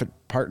nonprofit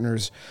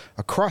partners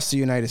across the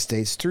United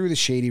States through the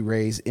Shady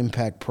Rays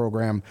Impact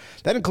Program.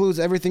 That includes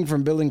everything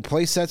from building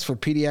play sets for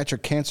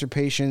pediatric cancer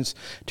patients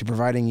to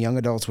providing young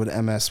adults with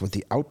MS with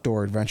the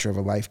outdoor adventure of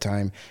a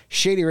lifetime.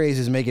 Shady Rays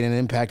is making an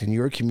impact in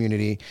your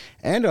community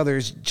and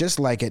others just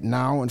like it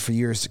now and for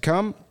years to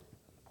come.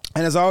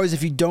 And as always,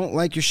 if you don't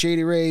like your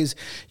Shady Rays,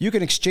 you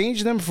can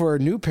exchange them for a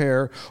new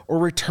pair or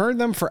return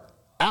them for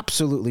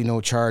absolutely no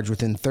charge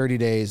within 30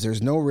 days.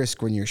 There's no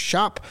risk when you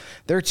shop.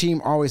 Their team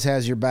always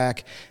has your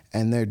back.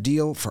 And their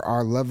deal for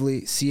our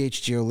lovely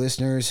CHGO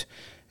listeners,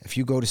 if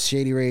you go to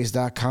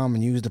shadyrays.com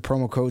and use the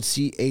promo code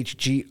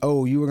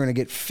CHGO, you are going to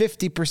get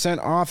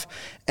 50% off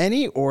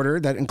any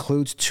order that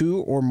includes 2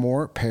 or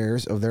more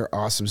pairs of their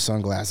awesome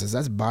sunglasses.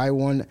 That's buy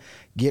one,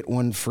 get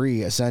one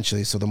free,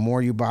 essentially. So the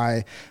more you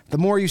buy, the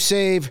more you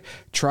save.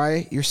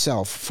 Try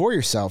for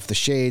yourself, the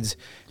shades,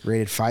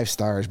 rated 5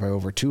 stars by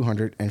over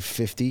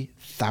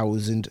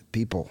 250,000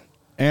 people.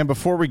 And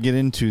before we get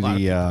into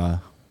the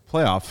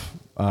playoff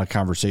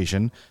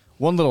conversation,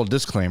 one little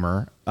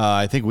disclaimer.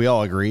 I think we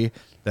all agree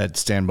that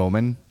Stan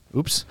Bowman,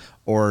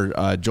 or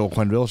Joel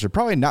Quenneville should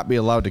probably not be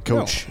allowed to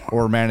coach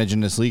or manage in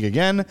this league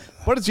again.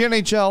 But it's the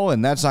NHL,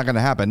 and that's not going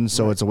to happen,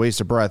 so it's a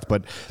waste of breath.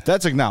 But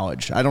that's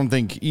acknowledged. I don't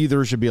think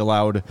either should be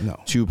allowed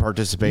to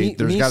participate.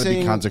 There's got to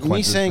be consequences.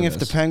 Me saying if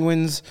the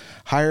Penguins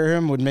hire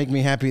him would make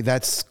me happy,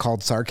 that's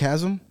called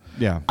sarcasm.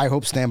 Yeah. I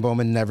hope Stan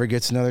Bowman never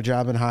gets another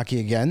job in hockey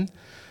again.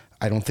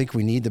 I don't think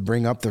we need to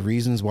bring up the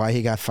reasons why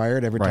he got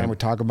fired every time we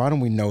talk about him.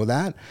 We know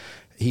that.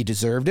 He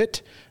deserved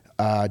it.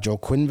 Joel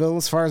Quenneville,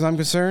 as far as I'm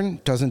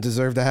concerned, doesn't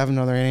deserve to have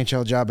another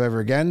NHL job ever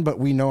again, but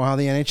we know how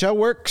the NHL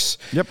works.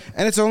 Yep.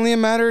 And it's only a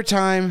matter of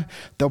time.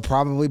 They'll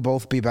probably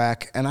both be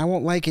back, and I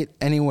won't like it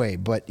anyway,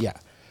 but yeah.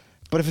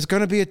 But if it's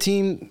going to be a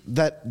team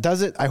that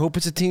does it, I hope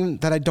it's a team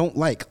that I don't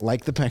like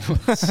the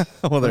Penguins.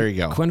 Well, there you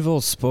go.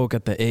 Quenneville spoke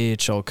at the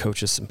AHL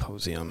Coaches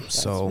Symposium.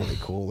 That's really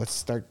cool. Let's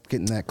start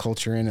getting that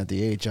culture in at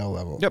the AHL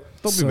level. Yep,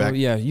 they'll be back.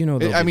 Yeah,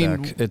 they'll be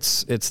back.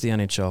 It's the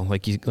NHL,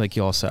 like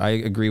you all said. I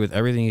agree with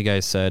everything you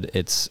guys said.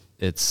 It's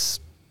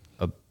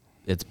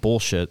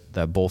bullshit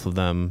that both of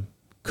them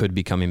could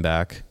be coming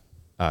back,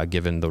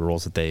 given the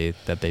roles that they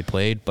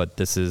played. But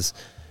this is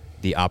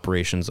the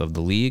operations of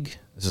the league.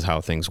 This is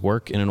how things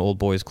work in an old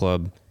boys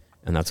club,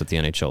 and that's what the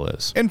NHL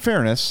is. In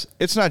fairness,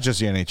 it's not just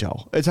the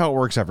NHL. It's how it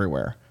works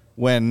everywhere.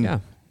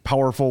 When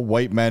powerful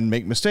white men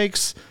make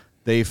mistakes,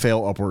 they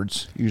fail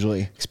upwards,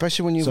 usually.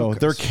 Especially when you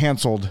they're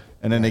canceled,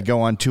 and then they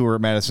go on tour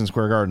at Madison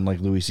Square Garden like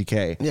Louis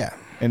C.K. Yeah.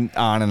 And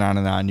on and on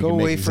and on. You go can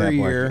make away for a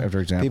year. After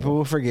example. People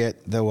will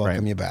forget. They'll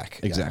welcome you back.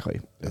 Exactly.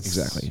 Yeah.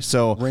 Exactly.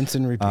 So rinse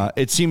and repeat.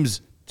 It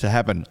seems to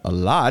happen a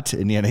lot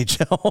in the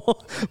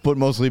NHL, but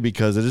mostly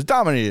because it is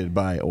dominated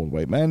by old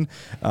white men.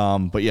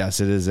 But yes,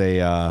 it is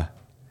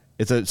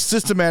it's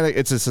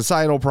a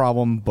societal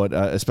problem, but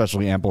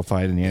especially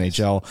amplified in the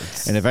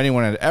NHL. And if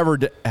anyone had ever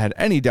had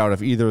any doubt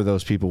if either of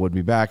those people would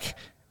be back,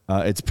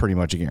 it's pretty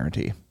much a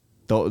guarantee.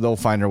 They'll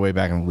find their way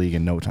back in the league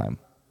in no time.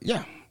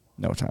 Yeah.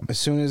 No time. As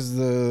soon as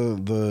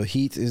the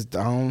heat is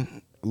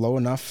down low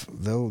enough,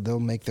 they'll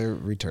make their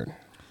return.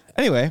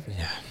 Anyway,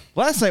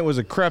 last night was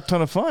a crap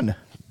ton of fun.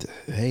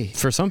 Hey,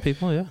 for some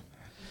people, yeah,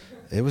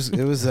 it was.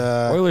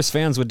 Oilers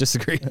fans would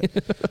disagree.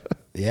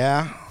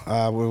 Yeah,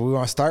 we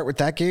want to start with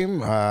that game.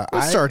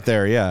 Let's start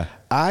there. Yeah,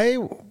 I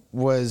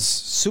was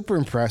super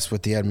impressed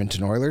with the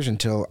Edmonton Oilers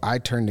until I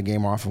turned the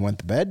game off and went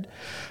to bed.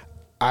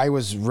 I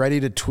was ready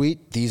to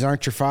tweet, these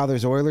aren't your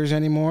father's Oilers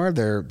anymore.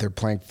 They're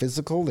playing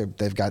physical.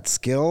 They've got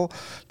skill.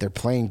 They're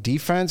playing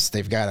defense.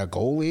 They've got a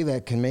goalie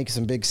that can make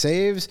some big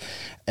saves.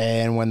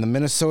 And when the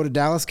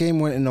Minnesota-Dallas game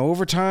went into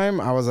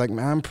overtime, I was like,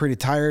 man, I'm pretty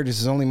tired.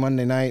 This is only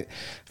Monday night.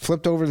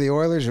 Flipped over to the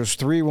Oilers. It was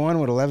 3-1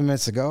 with 11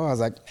 minutes to go. I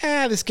was like,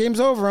 this game's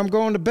over. I'm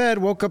going to bed.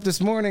 Woke up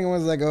this morning and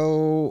was like,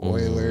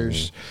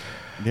 Oilers.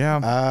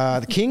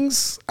 Yeah. The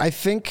Kings, I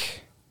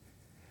think...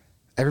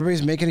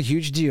 Everybody's making a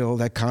huge deal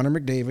that Connor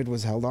McDavid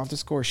was held off the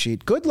score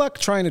sheet. Good luck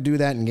trying to do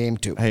that in game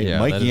 2. Hey,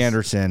 Mikey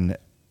Anderson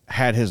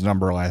had his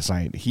number last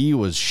night. He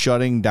was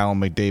shutting down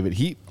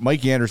McDavid.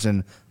 Mikey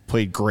Anderson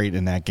played great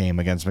in that game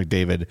against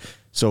McDavid.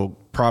 So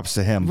props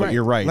to him. But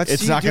you're right.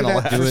 It's not going to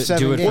last.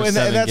 Do it for and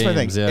that's my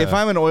thing. Yeah. If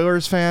I'm an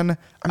Oilers fan,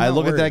 I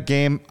look at that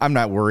game, I'm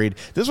not worried.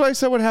 This is what I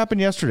said what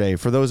happened yesterday.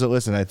 For those that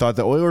listen, I thought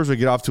the Oilers would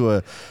get off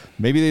to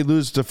maybe they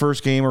lose the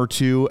first game or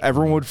two.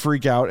 Everyone would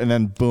freak out, and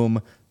then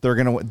boom,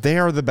 they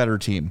are the better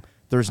team.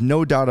 There's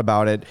no doubt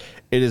about it.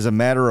 It is a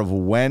matter of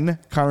when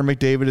Connor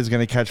McDavid is going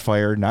to catch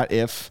fire, not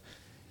if.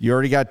 You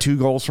already got 2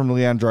 goals from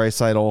Leon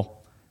Draisaitl.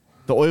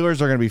 The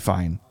Oilers are going to be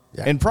fine.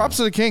 Yeah. And props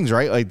to the Kings,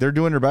 right? Like, they're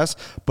doing their best.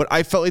 But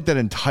I felt like that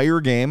entire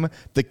game,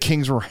 the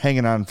Kings were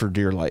hanging on for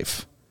dear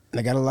life.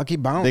 They got a lucky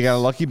bounce.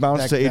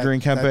 To Adrian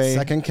Kempe. That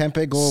second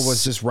Kempe goal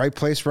was just right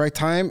place, right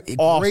time.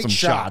 Awesome Great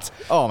shot.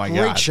 Oh, my God.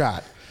 Great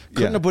shot.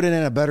 Couldn't have put it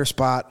in a better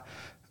spot.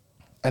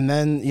 And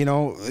then,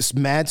 this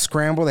mad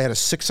scramble. They had a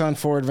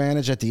 6-on-4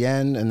 advantage at the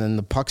end, and then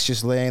the puck's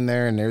just laying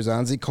there, and there's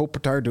Anze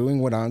Kopitar doing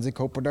what Anze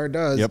Kopitar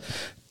does. Yep.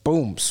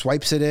 Boom,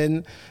 swipes it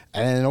in.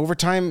 And in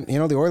overtime,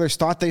 the Oilers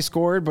thought they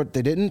scored, but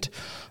they didn't.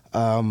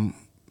 And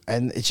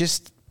it's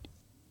just,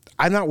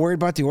 I'm not worried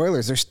about the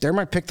Oilers. They're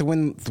my pick to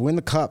win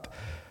the Cup.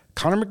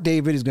 Connor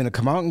McDavid is going to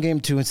come out in Game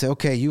 2 and say,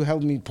 okay, you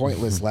held me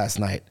pointless last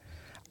night.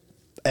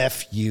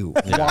 F you.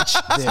 Watch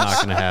this. It's not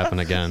going to happen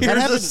again.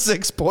 Here's a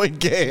 6-point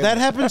game. That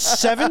happened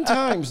 7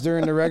 times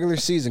during the regular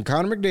season.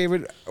 Connor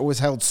McDavid was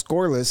held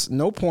scoreless,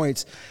 no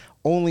points,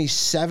 only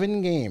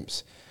 7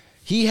 games.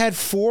 He had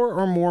 4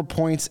 or more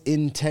points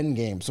in 10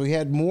 games. So he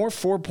had more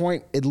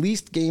at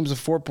least games of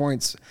 4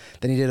 points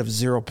than he did of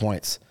 0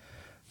 points.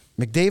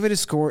 McDavid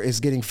is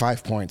getting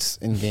 5 points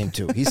in Game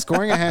 2. He's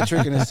scoring a hat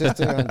trick and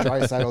assisting on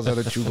Draisaitl's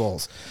other 2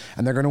 goals.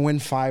 And they're going to win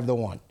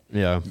 5-1.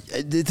 Yeah.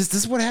 This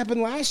is what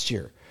happened last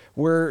year,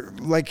 where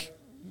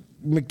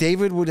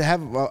McDavid would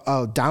have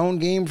a down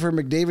game for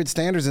McDavid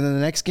standards, and then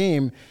the next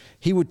game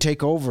he would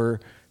take over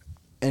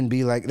and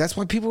be like, that's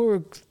why people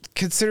were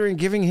considering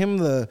giving him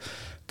the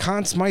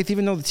Conn Smythe,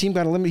 even though the team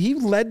got eliminated. He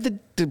led the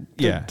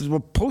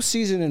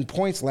postseason in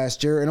points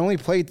last year and only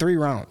played 3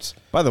 rounds.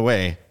 By the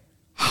way,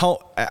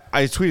 I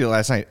tweeted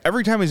last night,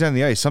 every time he's on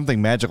the ice,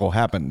 something magical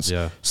happens.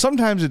 Yeah.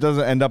 Sometimes it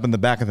doesn't end up in the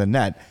back of the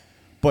net,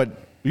 but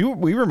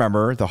we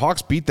remember the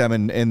Hawks beat them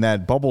in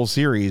that bubble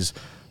series.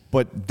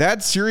 But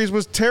that series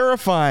was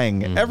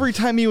terrifying. Every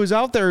time he was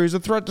out there, he was a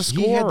threat to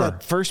score. He had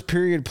that first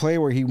period play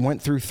where he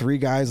went through 3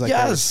 guys they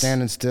were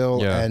standing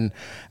still. Yeah.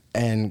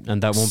 And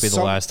that won't be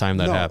the last time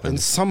that happens. And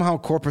somehow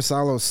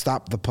Korpisalo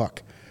stopped the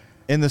puck.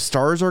 And the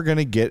Stars are going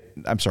to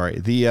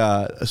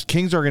the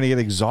Kings are going to get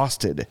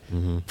exhausted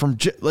from,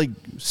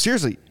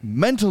 seriously,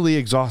 mentally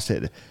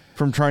exhausted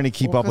from trying to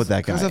keep up with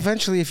that guy. Because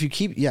eventually,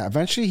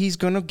 eventually he's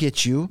going to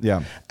get you.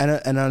 Yeah.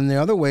 And on the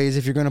other ways,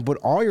 if you're going to put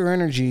all your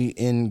energy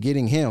in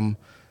getting him,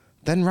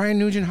 then Ryan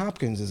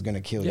Nugent-Hopkins is going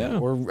to kill you,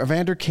 or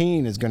Evander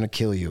Kane is going to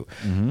kill you.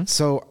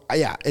 So,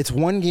 it's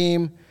 1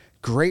 game,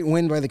 great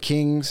win by the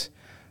Kings.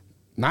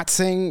 Not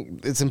saying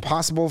it's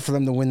impossible for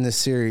them to win this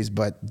series,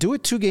 but do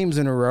it 2 games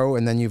in a row,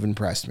 and then you've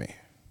impressed me.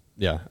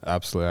 Yeah,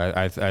 absolutely.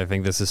 I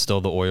think this is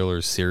still the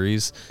Oilers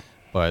series,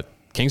 but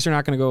Kings are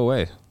not going to go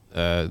away.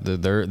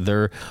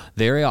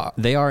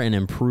 They are an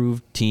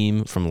improved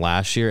team from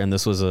last year, and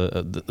this was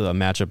a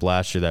matchup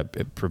last year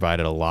that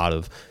provided a lot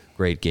of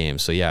great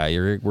games. So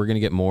we're going to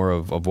get more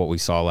of what we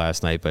saw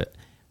last night, but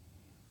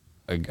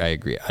I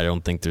agree. I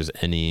don't think there's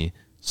any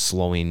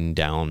slowing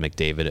down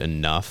McDavid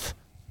enough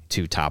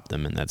to top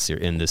them in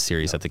this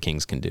series that the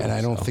Kings can do. And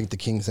I don't think the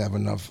Kings have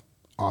enough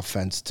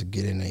offense to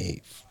get in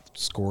a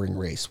scoring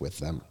race with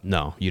them.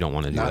 No, you don't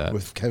want to do that. Not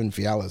with Kevin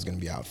Fiala is going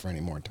to be out for any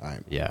more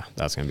time. Yeah,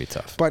 that's going to be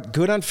tough. But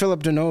good on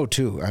Philip Deneau,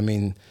 too. I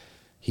mean,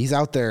 he's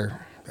out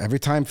there. Every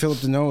time Philip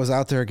Deneau is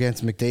out there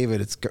against McDavid,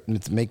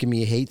 it's making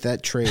me hate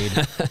that trade.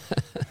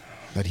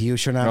 But he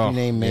should not be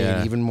named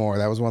made even more.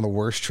 That was one of the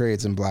worst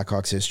trades in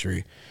Blackhawks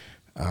history.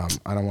 I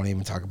don't want to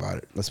even talk about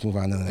it. Let's move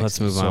on to the next. Let's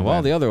move on.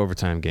 Well, the other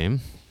overtime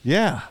game.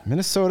 Yeah.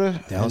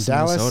 Minnesota and Dallas.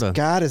 Minnesota.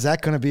 God, is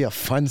that going to be a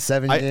fun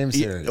 7-game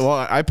series?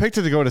 Well, I picked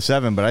it to go to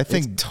 7, but I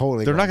think they're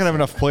not going to have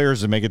enough players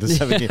to make it to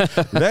 7 games.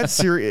 That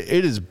series,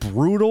 it is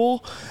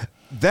brutal.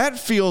 That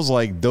feels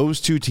like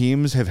those 2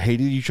 teams have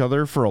hated each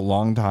other for a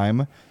long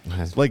time.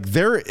 Like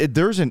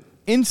there's an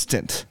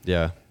instant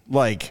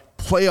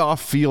playoff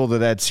feel to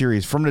that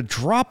series. From the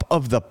drop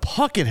of the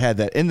puck, it had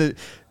that. And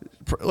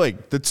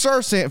the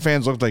Star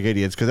fans looked like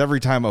idiots because every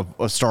time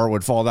a Star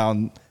would fall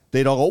down,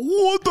 they'd all go,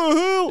 what the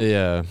hell?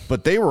 Yeah.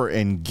 But they were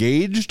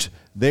engaged.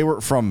 They were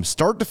from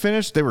start to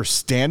finish. They were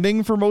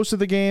standing for most of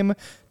the game.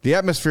 The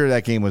atmosphere of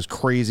that game was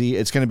crazy.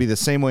 It's going to be the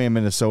same way in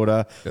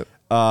Minnesota. Yep.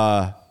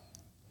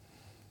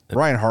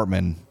 Ryan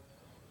Hartman,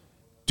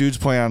 dude's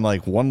playing on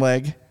 1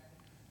 leg.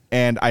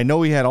 And I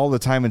know he had all the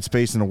time and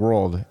space in the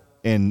world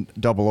in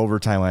double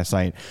overtime last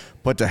night.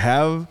 But to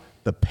have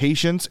the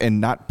patience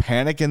and not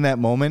panic in that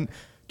moment,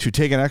 to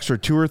take an extra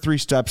 2 or 3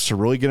 steps to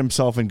really get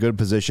himself in good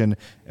position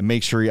and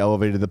make sure he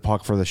elevated the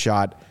puck for the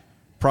shot.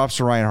 Props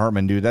to Ryan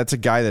Hartman, dude. That's a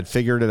guy that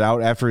figured it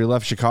out after he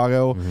left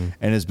Chicago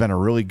and has been a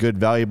really good,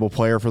 valuable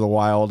player for the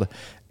Wild.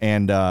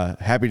 And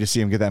happy to see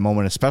him get that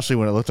moment, especially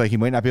when it looked like he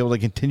might not be able to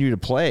continue to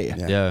play.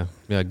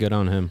 Yeah, good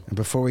on him. And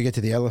before we get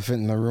to the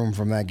elephant in the room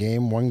from that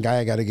game, one guy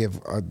I got to give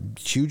a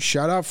huge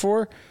shout-out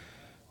for,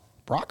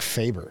 Brock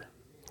Faber.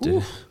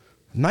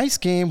 Nice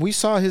game. We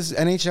saw his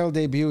NHL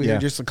debut here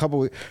just 3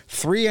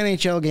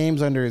 NHL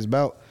games under his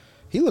belt.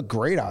 He looked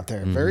great out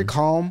there. Very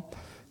calm.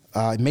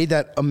 Made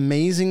that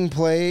amazing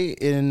play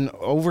in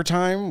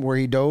overtime where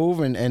he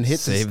dove and hit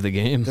the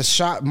game. The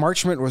shot,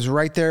 Marchment was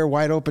right there,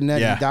 wide open net.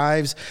 He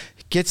dives,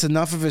 gets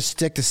enough of his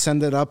stick to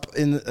send it up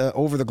in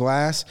over the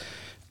glass,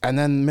 and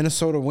then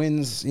Minnesota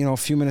wins. A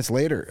few minutes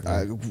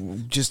later.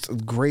 Just a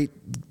great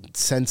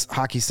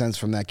hockey sense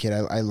from that kid.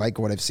 I like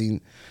what I've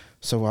seen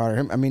so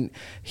far. I mean,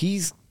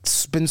 he's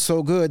been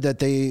so good that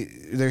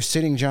they're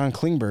sitting John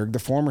Klingberg, the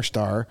former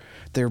Star,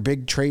 their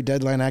big trade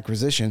deadline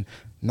acquisition.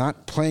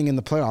 not playing in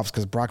the playoffs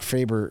because Brock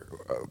Faber,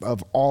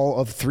 of all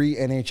of 3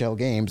 NHL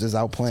games, is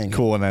out playing.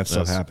 Cool when that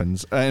stuff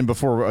happens. And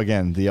before,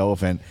 again, the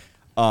elephant,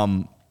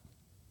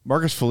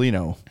 Marcus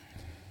Foligno,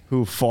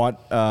 who fought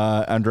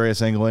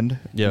Andreas Englund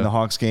in the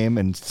Hawks game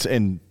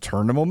and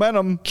turned the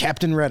momentum.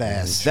 Captain Red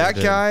Ass. That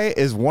guy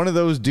is one of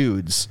those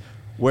dudes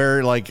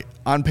where, like,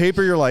 on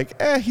paper you're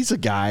like, he's a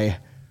guy.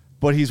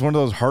 But he's one of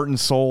those heart and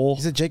soul.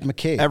 He's a Jake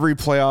McCabe. Every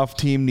playoff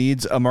team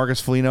needs a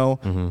Marcus Foligno.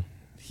 Mm-hmm.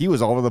 He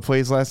was all over the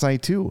place last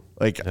night too.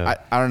 Like I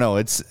don't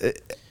know. This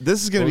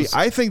is going to be.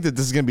 I think that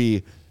this is going to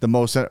be the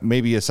most,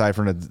 maybe aside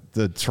from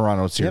the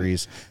Toronto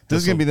series, this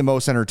is going to be the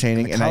most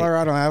entertaining. And the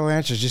Colorado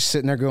Avalanche is just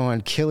sitting there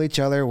going, "Kill each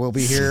other. We'll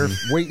be here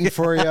waiting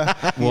for you."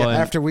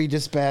 After we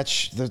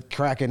dispatch the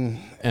Kraken.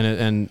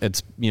 And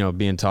it's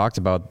being talked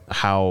about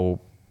how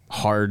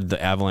hard the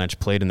Avalanche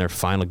played in their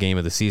final game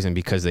of the season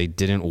because they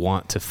didn't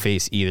want to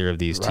face either of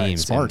these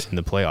teams in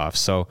the playoffs.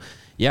 So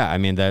I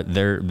mean that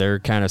they're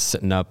kind of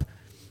sitting up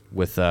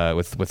with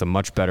a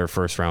much better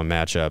first round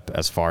matchup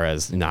as far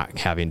as not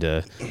having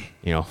to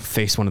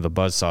face one of the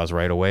buzzsaws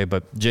right away.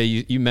 But Jay,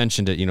 you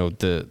mentioned it,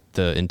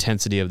 the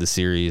intensity of the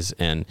series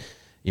and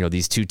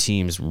these two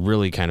teams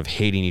really kind of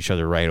hating each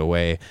other right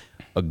away.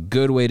 A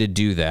good way to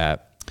do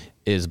that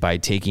is by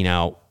taking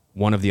out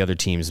one of the other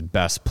team's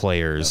best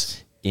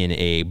players in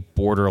a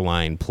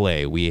borderline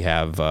play. We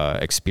have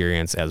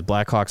experience as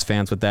Blackhawks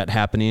fans with that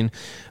happening,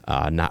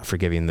 not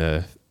forgiving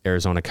the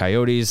Arizona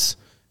Coyotes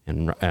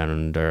and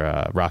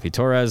Rafi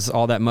Torres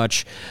all that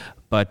much.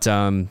 But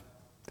the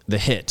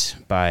hit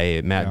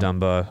by Matt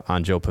Dumba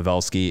on Joe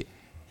Pavelski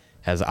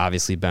has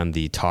obviously been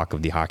the talk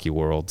of the hockey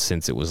world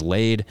since it was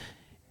laid.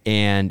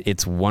 And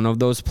it's one of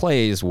those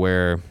plays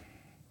where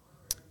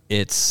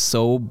it's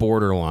so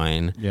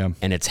borderline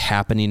and it's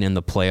happening in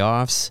the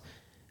playoffs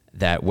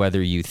that whether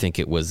you think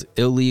it was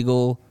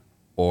illegal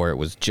or it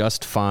was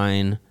just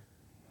fine,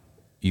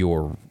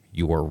 you're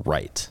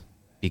right.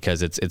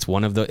 Because it's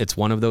one of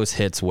those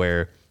hits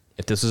where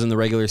if this was in the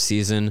regular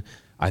season,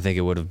 I think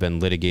it would have been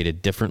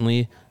litigated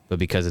differently. But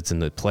because it's in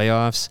the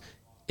playoffs,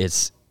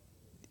 it's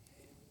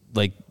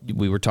like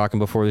we were talking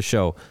before the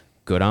show.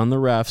 Good on the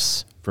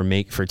refs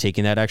for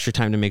taking that extra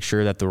time to make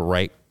sure that the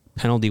right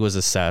penalty was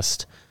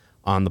assessed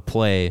on the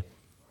play.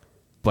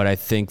 But I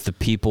think the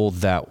people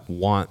that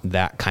want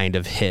that kind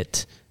of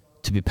hit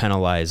to be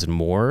penalized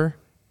more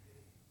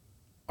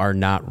are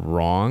not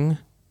wrong.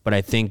 But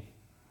I think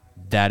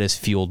that is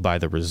fueled by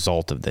the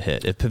result of the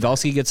hit. If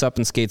Pavelski gets up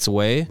and skates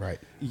away,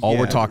 all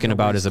we're talking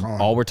about is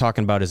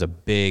a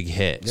big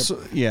hit.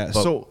 Yep.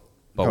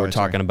 But we're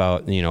talking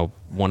about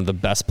one of the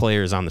best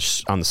players on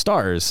the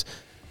Stars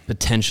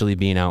potentially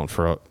being out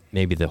for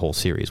maybe the whole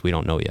series. We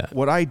don't know yet.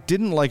 What I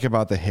didn't like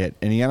about the hit,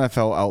 and the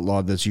NFL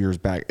outlawed this years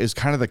back, is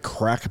kind of the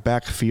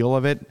crackback feel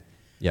of it.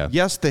 Yeah.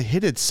 Yes, the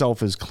hit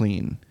itself is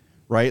clean,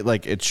 right?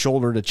 Like it's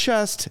shoulder to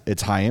chest,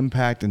 it's high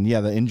impact, and the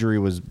injury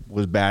was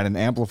bad and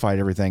amplified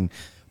everything.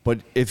 But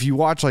if you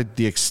watch like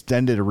the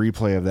extended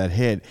replay of that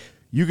hit,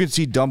 you can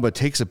see Dumba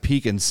takes a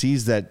peek and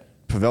sees that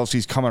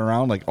Pavelski's coming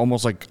around, like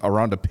almost like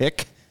around a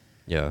pick.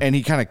 Yeah. And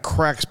he kind of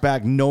cracks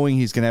back knowing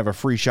he's going to have a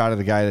free shot at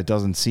the guy that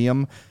doesn't see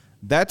him.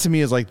 That to me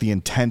is like the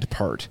intent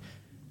part.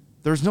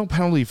 There's no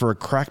penalty for a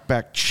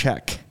crackback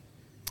check.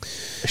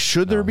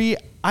 Should there be?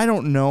 I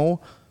don't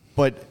know.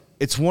 But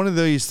it's one of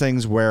these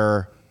things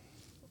where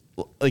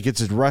like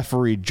it's a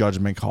referee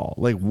judgment call.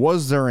 Like,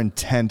 was there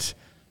intent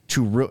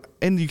to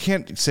and you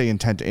can't say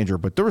intent to injure,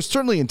 but there was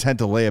certainly intent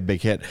to lay a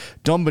big hit.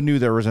 Dumba knew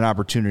there was an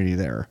opportunity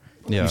there.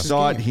 Yeah. He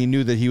saw it. He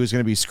knew that he was going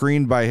to be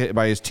screened by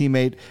his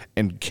teammate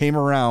and came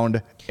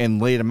around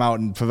and laid him out,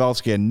 and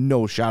Pavelski had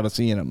no shot of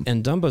seeing him.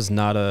 And Dumba's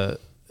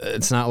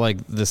it's not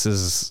like this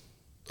is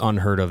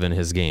unheard of in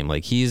his game.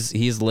 Like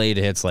he's laid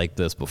hits like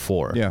this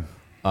before. Yeah.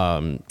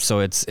 So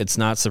it's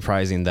not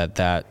surprising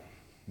that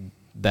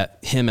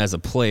him as a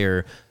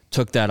player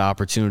took that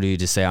opportunity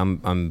to say, I'm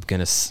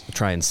going to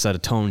try and set a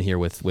tone here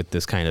with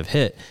this kind of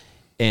hit.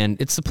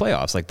 And it's the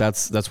playoffs. Like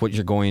that's what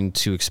you're going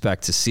to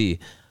expect to see.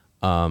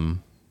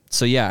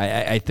 So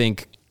yeah, I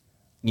think,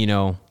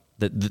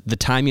 the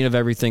timing of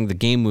everything, the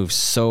game moves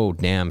so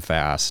damn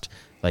fast.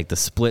 Like the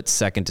split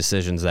second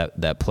decisions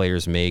that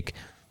players make.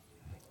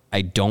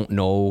 I don't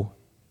know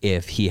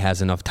if he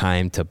has enough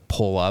time to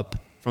pull up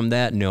from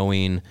that,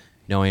 knowing,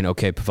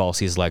 okay,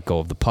 Pavelski's let go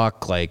of the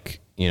puck. Like,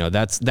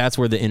 that's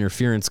where the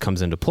interference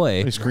comes into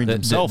play. He screened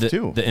himself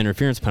too. The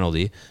interference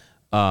penalty.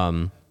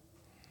 But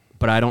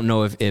I don't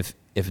know if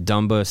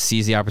Dumba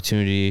sees the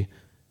opportunity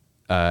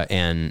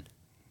and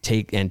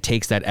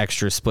takes that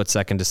extra split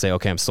second to say,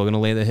 okay, I'm still going to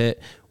lay the hit,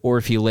 or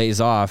if he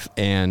lays off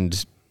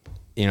and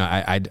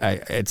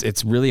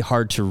it's really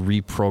hard to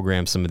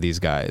reprogram some of these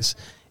guys.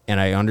 And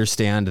I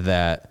understand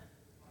that,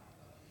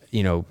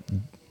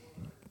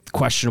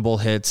 questionable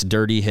hits,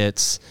 dirty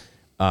hits,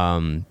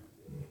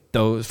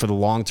 those for the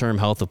long-term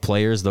health of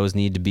players, those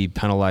need to be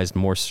penalized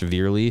more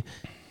severely.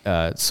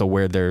 So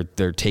where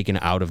they're taken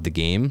out of the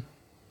game.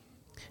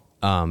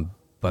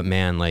 But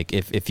man, like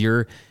if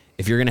you're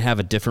going to have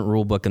a different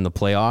rule book in the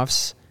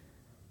playoffs,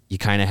 you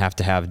kind of have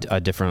to have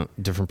a different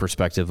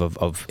perspective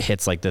of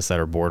hits like this that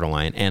are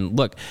borderline. And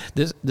look,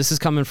 this is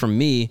coming from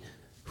me,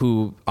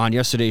 who on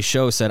yesterday's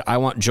show said, I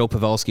want Joe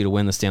Pavelski to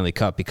win the Stanley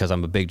Cup because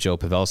I'm a big Joe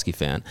Pavelski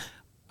fan.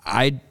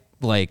 I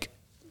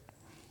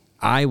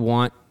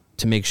want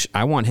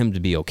him to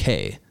be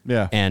okay.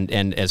 Yeah.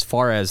 And as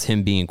far as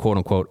him being quote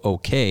unquote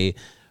okay,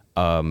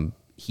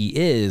 he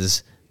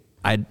is.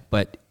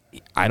 But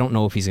I don't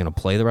know if he's going to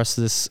play the rest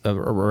of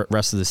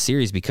this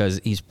series,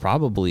 because he's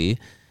probably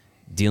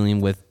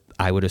dealing with,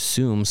 I would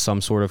assume,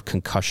 some sort of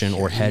concussion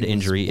or head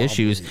injury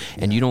issues,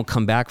 and you don't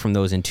come back from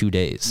those in 2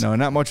 days. No,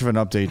 not much of an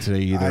update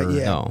today either.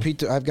 No.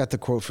 I've got the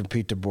quote from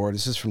Pete DeBoer.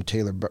 This is from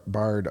Taylor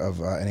Bard of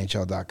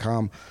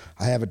NHL.com.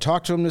 I haven't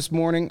talked to him this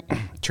morning.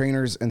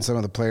 Trainers and some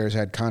of the players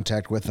had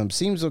contact with him.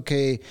 Seems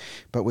okay,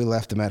 but we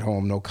left him at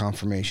home. No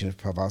confirmation if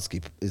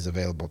Pavelski is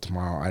available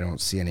tomorrow. I don't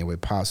see any way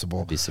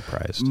possible. I'd be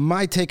surprised.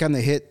 My take on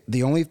the hit,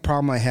 the only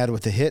problem I had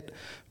with the hit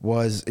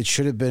was it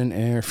should have been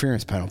an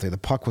interference penalty. The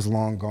puck was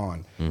long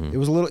gone. Mm-hmm. It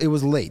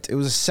was late. It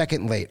was a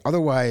second late.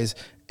 Otherwise,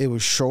 it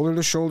was shoulder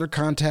to shoulder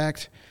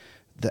contact.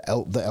 The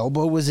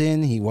elbow was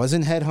in. He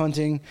wasn't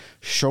headhunting.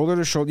 Shoulder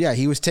to shoulder. Yeah,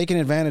 he was taking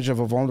advantage of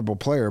a vulnerable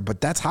player, but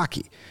that's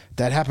hockey.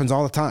 That happens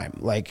all the time.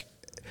 Like,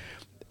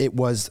 it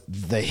was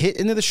the hit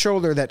into the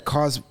shoulder that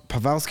caused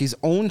Pavelski's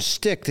own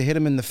stick to hit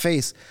him in the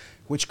face,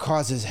 which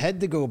caused his head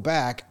to go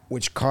back,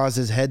 which caused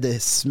his head to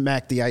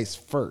smack the ice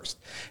first.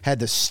 Had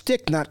the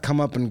stick not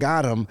come up and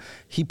got him,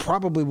 he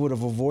probably would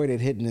have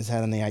avoided hitting his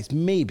head on the ice,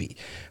 maybe.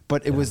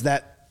 But it was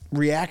that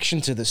reaction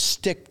to the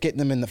stick getting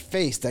him in the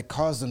face that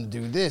caused him to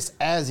do this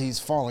as he's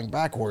falling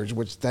backwards,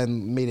 which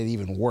then made it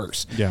even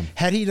worse. Yeah.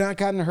 Had he not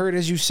gotten hurt,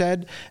 as you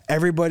said,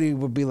 everybody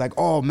would be like,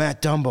 oh,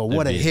 Matt Dumba,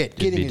 what a hit.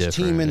 Getting his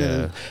team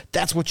into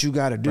that's what you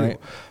got to do. Right.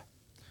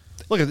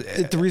 Look,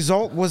 the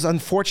result was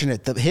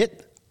unfortunate. The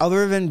hit,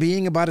 other than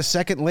being about a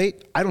second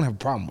late, I don't have a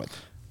problem with.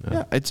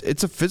 Yeah,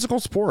 it's a physical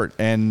sport,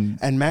 and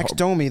Max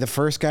Domi, the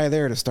first guy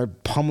there to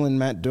start pummeling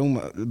Matt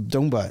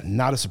Dumba,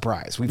 not a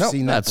surprise. We've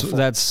seen that before.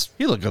 That's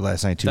he looked good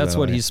last night too. That's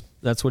what he's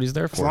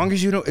there for. As long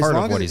as you know, part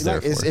of what he's there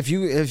for. If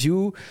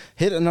you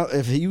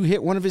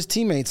hit one of his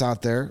teammates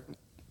out there,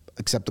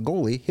 except the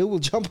goalie, he will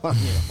jump on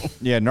you.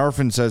 Yeah,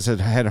 Narfin says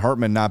had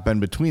Hartman not been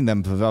between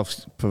them,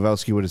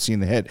 Pavelski would have seen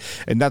the hit.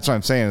 And that's what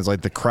I'm saying, is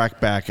like the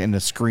crackback and the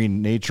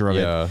screen nature of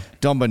it.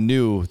 Dumba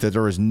knew that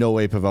there was no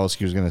way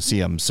Pavelski was going to see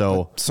him.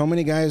 So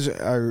many guys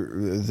are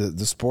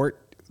the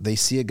sport, they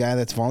see a guy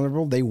that's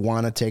vulnerable, they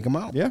want to take him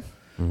out. Yeah.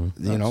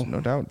 Mm-hmm.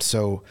 No doubt.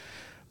 So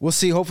we'll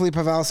see. Hopefully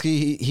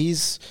Pavelski,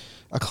 he's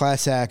a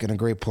class act and a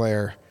great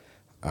player.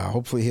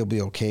 Hopefully he'll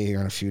be okay here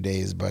in a few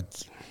days,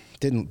 but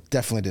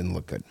definitely didn't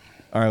look good.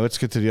 All right, let's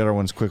get to the other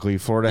ones quickly.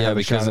 Florida have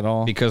a shot at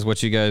all? Because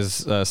what you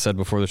guys said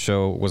before the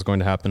show was going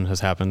to happen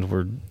has happened.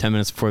 We're 10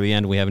 minutes before the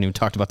end. We haven't even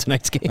talked about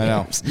tonight's game. I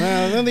know.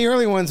 No, the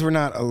early ones were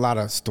not a lot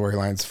of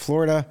storylines.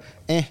 Florida,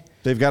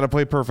 They've got to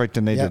play perfect,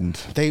 and they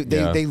didn't.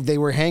 They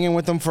were hanging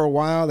with them for a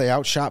while. They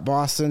outshot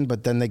Boston,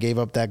 but then they gave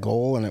up that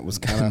goal, and it was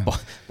kind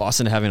of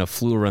Boston having a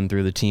flu run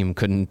through the team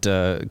couldn't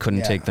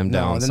take them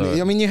down.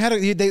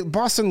 No,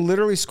 Boston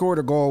literally scored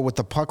a goal with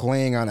the puck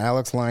laying on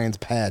Alex Lyon's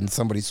pad, and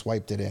somebody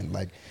swiped it in.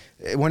 Like,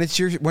 when it's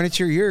your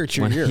year, it's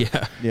your year.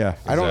 Yeah.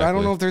 I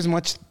don't know if there's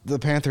much the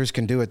Panthers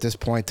can do at this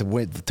point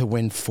to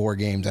win 4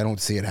 games. I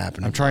don't see it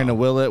happening. I'm trying to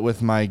will it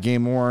with my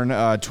game worn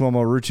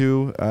Tuomo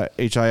Ruutu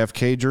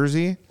HIFK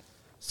jersey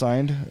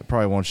signed. It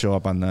probably won't show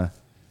up on the.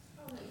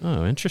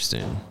 Oh,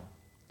 interesting.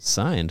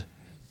 Signed.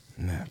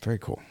 Yeah, very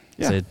cool.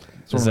 Yeah,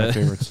 it's one of my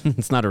favorites.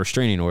 It's not a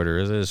restraining order,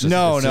 is it? It's just,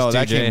 no,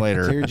 that came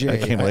later.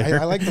 That came later.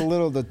 I like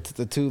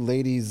the two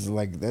ladies.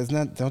 Like,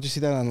 don't you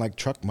see that on like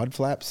truck mud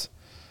flaps?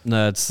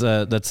 No, that's I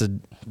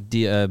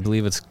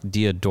believe it's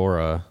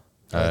Diadora.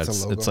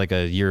 It's like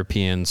a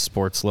European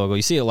sports logo.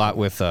 You see it a lot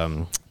with.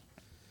 I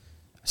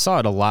saw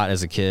it a lot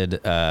as a kid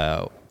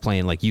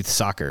playing like youth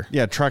soccer.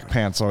 Yeah, track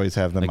pants always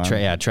have them like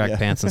on. Track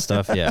pants and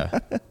stuff. Yeah.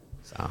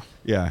 So.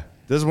 Yeah,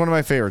 this is one of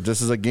my favorites.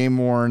 This is a game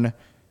worn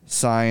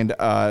signed.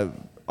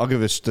 I'll give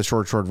this the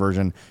short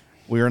version.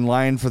 We were in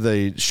line for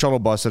the shuttle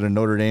bus at a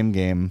Notre Dame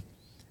game,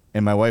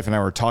 and my wife and I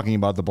were talking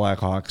about the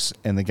Blackhawks,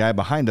 and the guy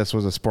behind us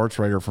was a sports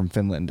writer from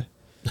Finland.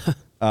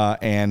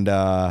 And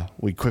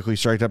we quickly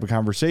striked up a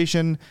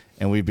conversation,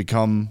 and we've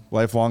become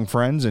lifelong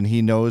friends, and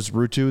he knows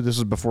Ruutu. This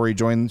was before he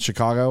joined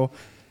Chicago,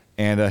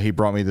 and he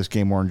brought me this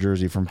game-worn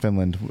jersey from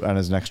Finland on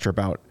his next trip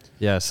out.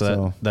 Yeah,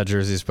 so that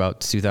jersey is about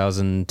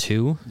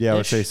 2002? Yeah, I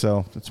would say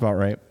so. That's about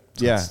right.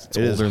 It's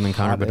older than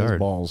Connor Bedard.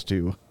 Balls,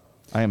 too.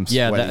 I am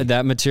sweaty. Yeah,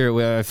 that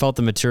material, I felt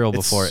the material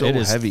before. So it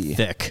is heavy.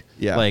 Thick.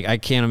 Yeah. Like, I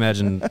can't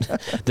imagine.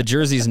 The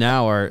jerseys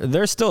now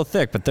they're still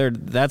thick, but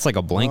that's like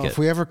a blanket. Well, if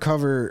we ever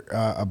cover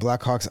a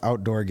Blackhawks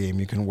outdoor game,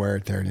 you can wear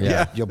it there.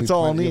 You'll be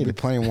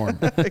plenty warm.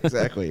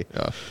 Exactly.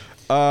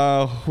 Who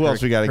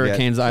else we got to get?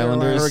 Hurricanes,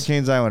 Islanders.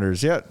 Hurricanes,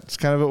 Islanders. Yeah, it's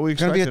kind of what we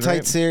expected. It's going to be a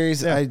tight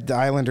series. Yeah. The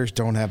Islanders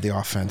don't have the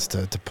offense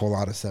to pull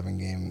out a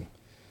 7-game.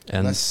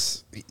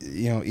 Unless,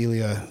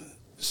 Ilya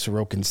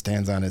Sorokin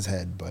stands on his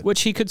head. But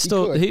which he could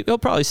still, he'll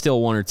probably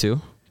steal 1 or 2.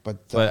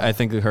 But I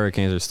think the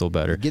Hurricanes are still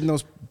better. Getting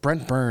those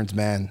Brent Burns,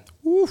 man.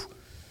 Woo.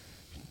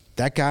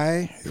 That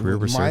guy Career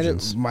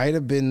resurgence. might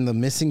have been the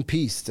missing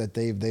piece that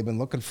they've been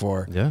looking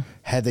for. Yeah.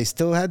 Had they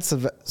still had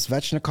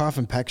Svechnikov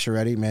and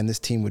Pacioretty, man, this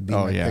team would be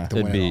pick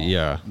to win it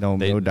all.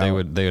 No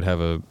doubt. They would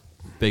have a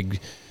big.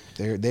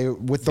 They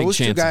with those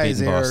two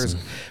guys,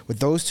 with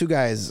those two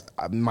guys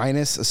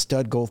minus a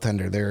stud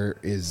goaltender,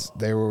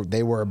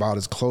 they were about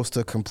as close to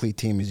a complete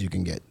team as you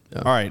can get. Yeah.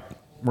 All right,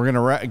 we're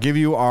gonna give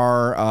you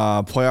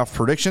our playoff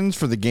predictions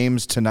for the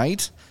games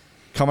tonight.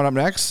 Coming up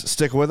next,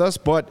 stick with us.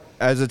 But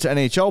as it's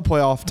NHL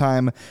playoff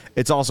time,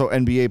 it's also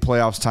NBA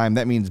playoffs time.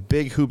 That means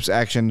big hoops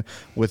action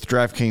with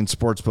DraftKings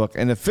Sportsbook,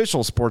 an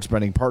official sports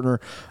betting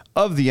partner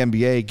of the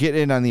NBA. Get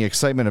in on the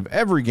excitement of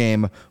every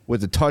game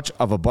with the touch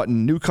of a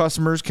button. New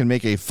customers can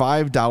make a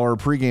 $5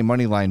 pregame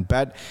moneyline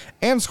bet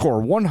and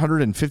score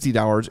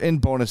 $150 in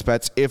bonus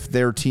bets if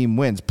their team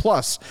wins.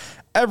 Plus,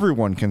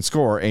 everyone can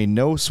score a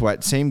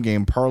no-sweat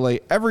same-game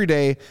parlay every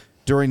day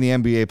during the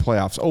NBA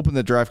playoffs. Open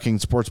the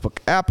DraftKings Sportsbook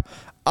app,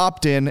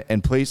 opt in,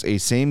 and place a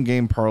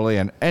same-game parlay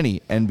on any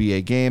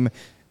NBA game.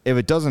 If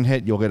it doesn't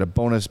hit, you'll get a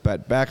bonus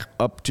bet back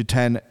up to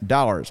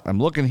 $10. I'm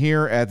looking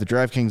here at the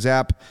DraftKings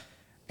app,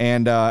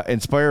 and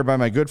inspired by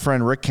my good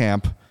friend Rick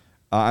Camp,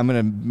 I'm going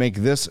to make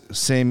this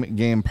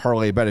same-game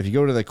parlay bet. If you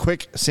go to the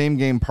quick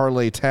same-game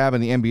parlay tab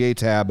in the NBA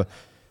tab,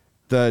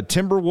 the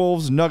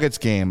Timberwolves-Nuggets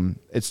game,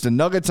 it's the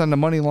Nuggets on the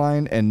money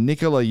line and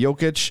Nikola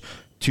Jokic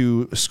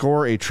to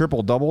score a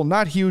triple-double.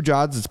 Not huge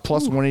odds. It's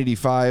plus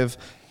 185.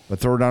 But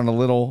throw down a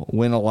little,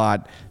 win a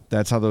lot.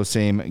 That's how those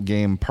same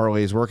game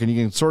parlays work. And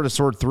you can sort of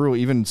sort through,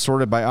 even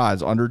sorted by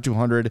odds, under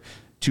 200,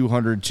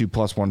 200 to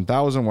plus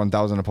 1,000,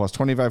 1,000 to plus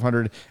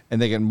 2,500. And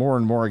they get more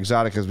and more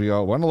exotic as we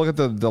go. Want to look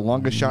at the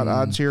longest shot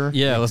odds here?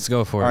 Yeah, let's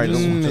go for it. All right,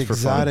 just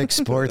exotic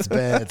sports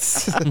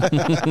bets.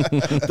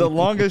 The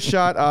longest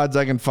shot odds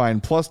I can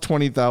find, plus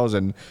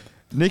 20,000.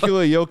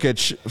 Nikola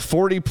Jokic,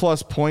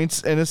 40-plus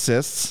points and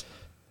assists.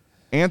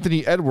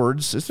 Anthony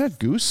Edwards, isn't that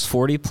Goose?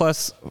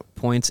 40-plus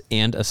points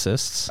and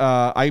assists?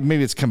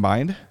 Maybe it's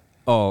combined.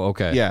 Oh,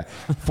 okay. Yeah,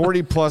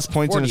 40-plus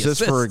points and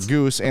assists for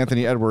Goose,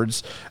 Anthony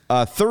Edwards.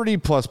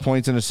 30-plus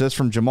points and assists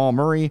from Jamal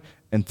Murray,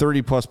 and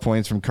 30-plus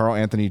points from Karl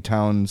Anthony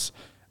Towns.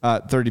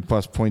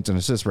 30-plus points and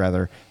assists,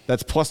 rather.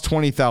 That's plus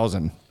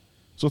 20,000.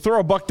 So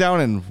throw a buck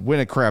down and win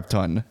a crap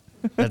ton.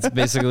 That's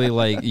basically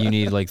like you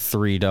need like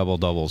 3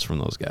 double-doubles from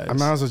those guys. I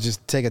might as well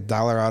just take $1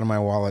 out of my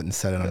wallet and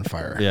set it on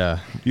fire. Yeah.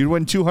 You'd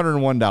win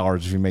 $201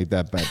 if you made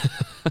that bet.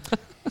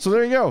 So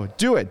there you go.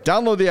 Do it.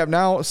 Download the app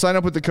now. Sign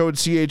up with the code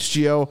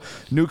CHGO.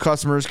 New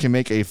customers can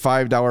make a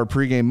 $5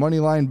 pregame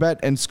moneyline bet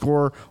and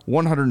score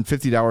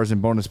 $150 in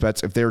bonus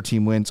bets if their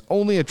team wins.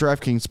 Only at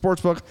DraftKings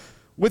Sportsbook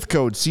with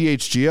code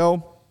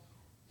CHGO.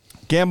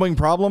 Gambling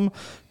problem?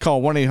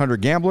 Call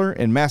 1-800-GAMBLER.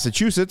 In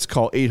Massachusetts,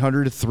 call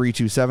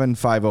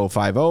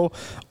 800-327-5050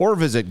 or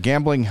visit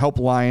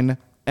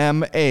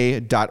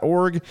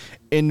gamblinghelplinema.org.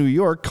 In New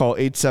York, call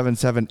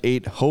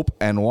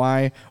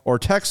 877-8-HOPE-NY or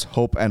text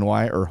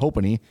HOPE-NY or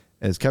HOPENY,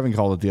 as Kevin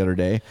called it the other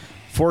day,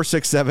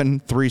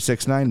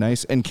 467-369.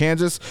 Nice. In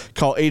Kansas,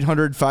 call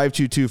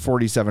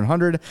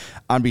 800-522-4700.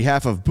 On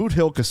behalf of Boot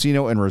Hill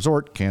Casino and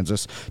Resort,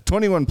 Kansas,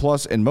 21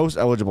 plus in most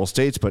eligible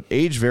states, but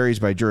age varies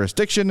by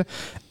jurisdiction.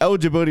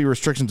 Eligibility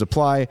restrictions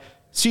apply.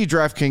 See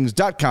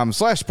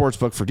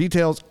DraftKings.com/sportsbook for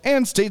details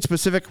and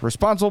state-specific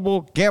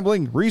responsible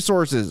gambling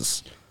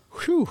resources.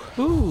 Whew.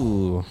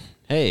 Ooh.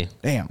 Hey.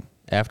 Damn.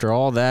 After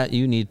all that,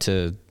 you need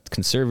to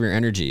conserve your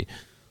energy.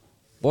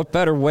 What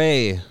better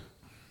way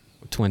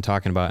when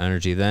talking about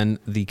energy than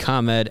the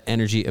ComEd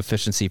Energy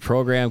Efficiency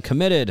Program,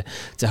 committed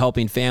to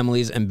helping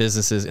families and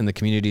businesses in the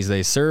communities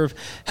they serve,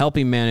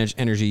 helping manage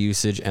energy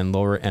usage and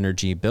lower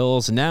energy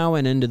bills now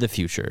and into the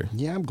future.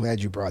 Yeah, I'm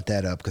glad you brought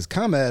that up because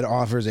ComEd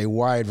offers a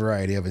wide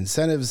variety of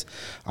incentives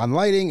on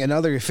lighting and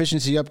other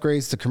efficiency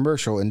upgrades to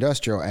commercial,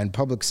 industrial, and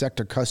public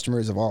sector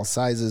customers of all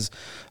sizes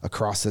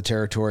across the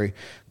territory.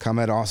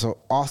 ComEd also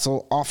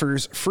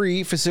offers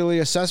free facility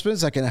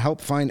assessments that can help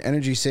find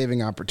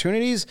energy-saving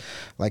opportunities,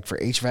 like for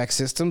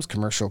HVAC systems,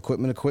 commercial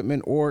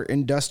equipment, or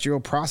industrial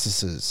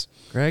processes.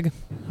 Greg,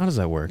 how does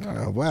that work?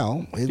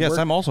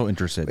 I'm also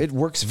interested. It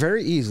works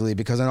very easily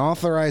because an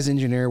authorized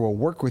engineer will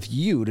work with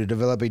you to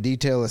develop a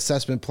detailed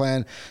assessment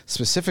plan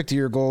specific to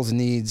your goals and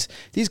needs.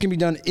 These can be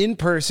done in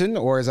person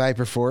or, as I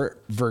prefer,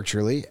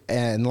 virtually,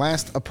 and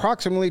last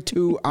approximately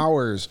 2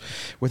 hours.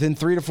 Within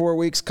 3 to 4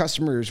 weeks,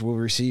 customers will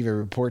receive a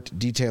report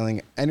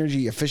detailing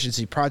energy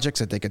efficiency projects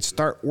that they could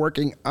start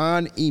working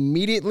on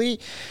immediately.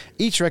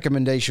 Each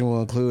recommendation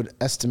will include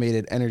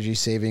estimated energy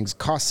savings,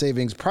 cost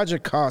savings,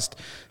 project cost,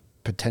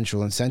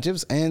 potential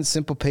incentives, and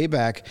simple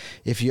payback.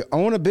 If you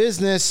own a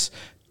business,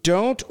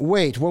 don't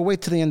wait. We'll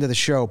wait till the end of the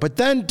show, but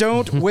then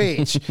don't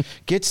wait.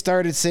 Get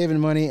started saving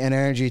money and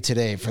energy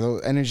today. For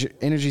those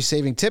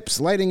energy-saving tips,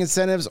 lighting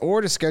incentives,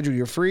 or to schedule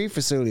your free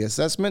facility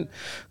assessment,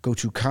 go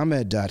to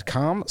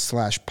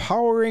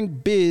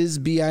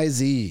ComEd.com/poweringbiz,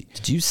 B-I-Z.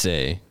 Did you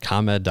say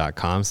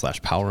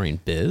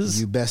ComEd.com/poweringbiz?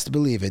 You best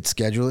believe it.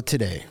 Schedule it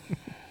today.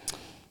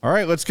 All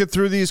right, let's get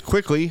through these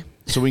quickly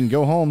so we can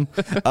go home.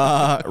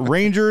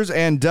 Rangers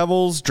and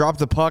Devils drop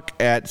the puck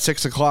at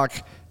 6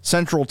 o'clock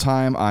Central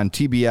Time on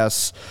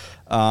TBS.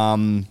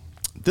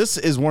 This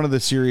is one of the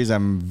series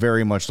I'm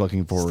very much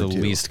looking forward to.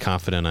 The least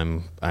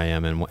confident I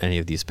am in any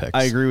of these picks.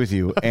 I agree with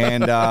you,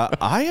 and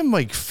I am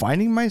like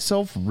finding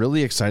myself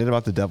really excited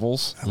about the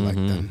Devils. I like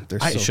them. They're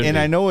so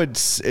I know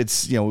it's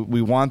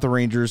we want the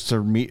Rangers to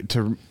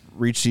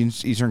reach the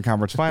Eastern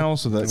Conference Final,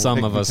 so that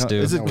some of us do.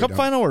 Is it Cup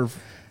Final or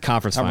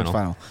Conference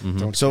final?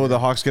 Mm-hmm. So the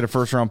Hawks get a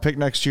first round pick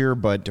next year,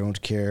 but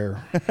don't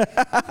care.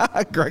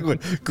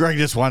 Greg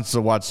just wants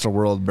to watch the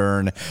world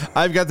burn.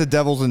 I've got the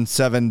Devils in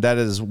 7. That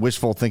is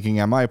wishful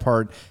thinking on my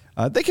part.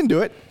 They can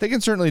do it. They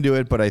can certainly do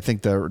it, but I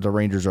think the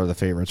Rangers are the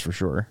favorites for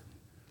sure.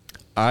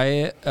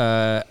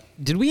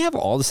 Did we have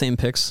all the same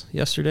picks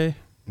yesterday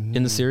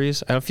in the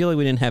series? I feel like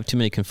we didn't have too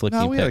many conflicting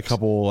picks. No, we had a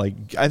couple,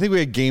 I think we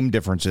had game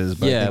differences.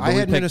 But yeah, I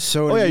had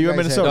Minnesota. Oh, yeah, you had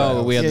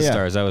Minnesota. We had the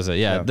Stars. That was it.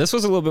 Yeah, this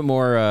was a little bit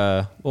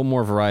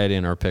more variety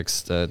in our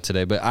picks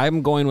today. But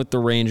I'm going with the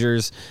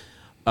Rangers.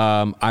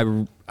 I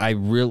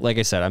really, like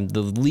I said, I'm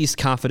the least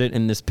confident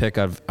in this pick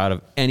out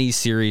of any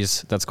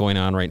series that's going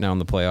on right now in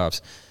the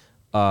playoffs.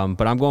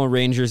 But I'm going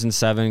Rangers in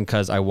 7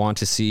 because I want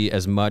to see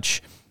as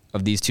much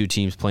of these two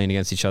teams playing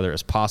against each other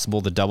as possible.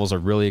 The Devils are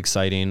really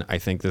exciting. I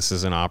think this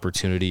is an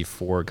opportunity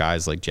for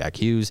guys like Jack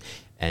Hughes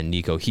and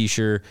Nico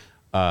Hischier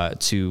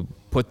to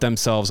put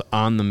themselves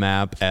on the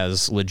map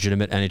as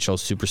legitimate NHL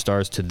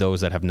superstars to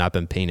those that have not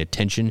been paying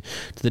attention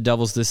to the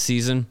Devils this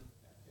season.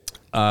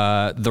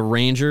 The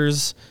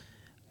Rangers,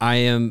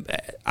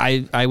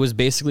 I was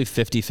basically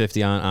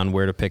 50-50 on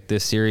where to pick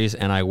this series,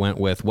 and I went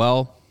with,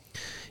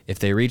 if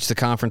they reach the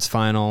conference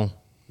final,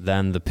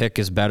 then the pick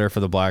is better for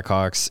the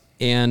Blackhawks,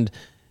 and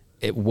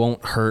it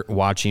won't hurt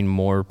watching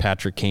more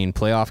Patrick Kane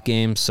playoff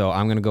games, so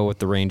I'm going to go with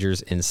the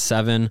Rangers in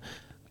 7.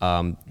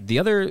 The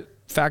other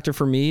factor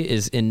for me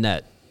is in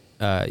net.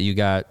 You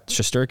got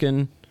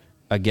Shesterkin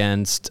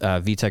against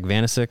Vitek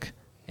Vanecek,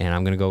 and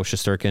I'm going to go with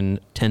Shesterkin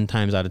 10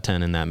 times out of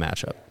 10 in that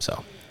matchup.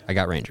 So I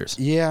got Rangers.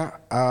 Yeah.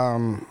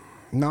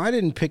 No, I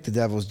didn't pick the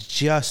Devils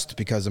just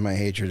because of my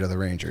hatred of the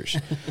Rangers.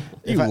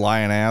 You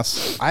lying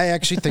ass. I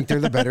actually think they're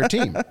the better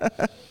team.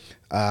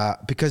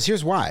 Because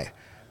here's why.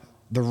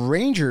 The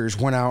Rangers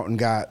went out and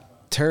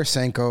got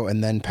Tarasenko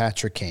and then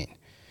Patrick Kane.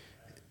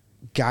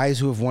 Guys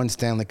who have won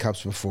Stanley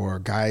Cups before,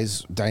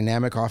 guys,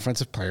 dynamic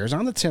offensive players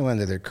on the tail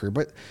end of their career.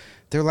 But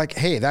they're like,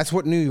 hey, that's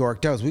what New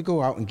York does. We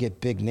go out and get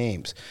big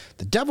names.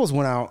 The Devils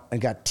went out and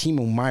got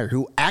Timo Meier,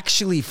 who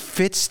actually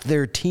fits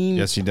their team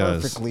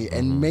perfectly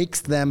and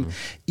makes them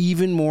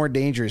even more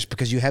dangerous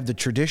because you have the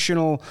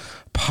traditional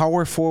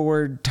power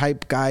forward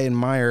type guy in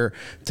Meier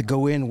to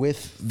go in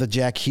with the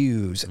Jack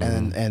Hughes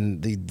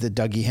and the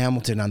Dougie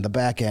Hamilton on the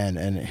back end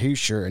and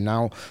Hischier and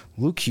now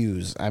Luke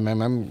Hughes. I'm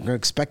going to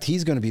expect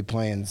he's going to be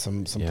playing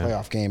some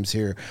playoff games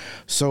here.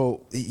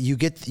 So you've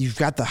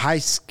got the high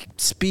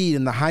speed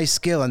and the high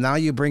skill, and now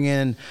you bring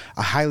in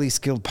a highly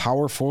skilled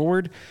power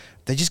forward.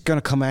 They're just going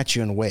to come at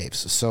you in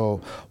waves.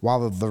 So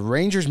while the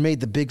Rangers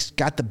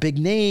got the big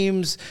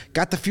names,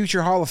 got the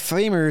future Hall of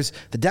Famers,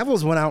 the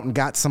Devils went out and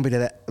got somebody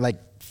that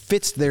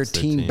fits their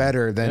team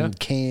better than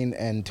Kane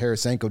and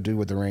Tarasenko do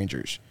with the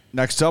Rangers.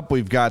 Next up,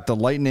 we've got the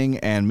Lightning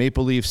and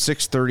Maple Leafs,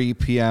 6:30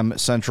 p.m.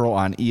 Central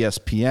on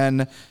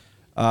ESPN.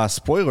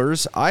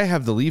 Spoilers, I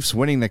have the Leafs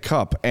winning the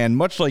Cup. And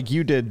much like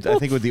you did, I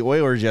think, with the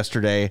Oilers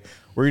yesterday,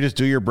 where you just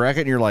do your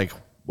bracket and you're like,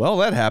 well,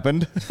 that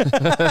happened.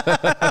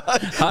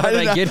 How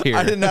did I get here?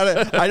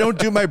 I don't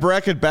do my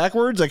bracket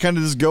backwards. I kind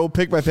of just go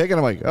pick my pick, and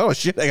I'm like, oh,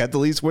 shit, I got the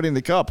Leafs winning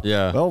the Cup.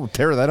 Yeah. Well,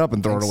 tear that up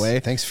and throw it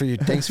away. Thanks for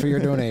your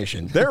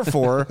donation.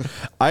 Therefore,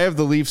 I have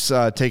the Leafs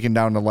taking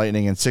down the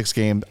Lightning in 6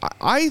 games.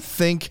 I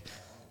think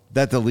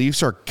that the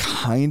Leafs are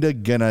kind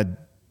of going to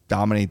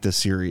dominate this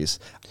series.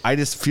 I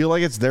just feel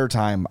like it's their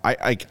time.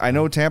 I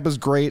know Tampa's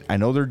great. I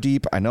know they're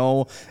deep. I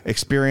know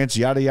experience,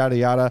 yada, yada,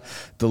 yada.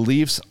 The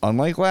Leafs,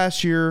 unlike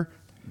last year,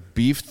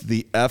 beefed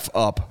the F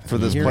up for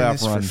this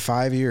playoff run for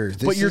 5 years.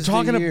 But you're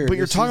talking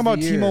about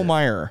Timo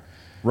Meier,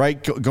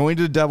 right? Going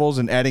to the Devils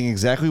and adding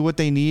exactly what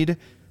they need.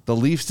 The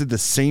Leafs did the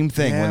same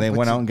thing when they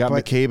went out and got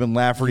McCabe and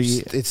Lafferty.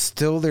 It's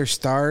still their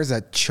stars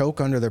that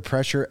choke under the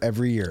pressure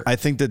every year. I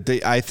think that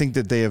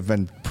they have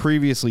been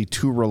previously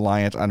too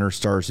reliant on their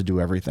stars to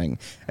do everything,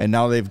 and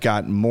now they've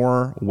got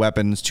more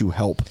weapons to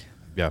help.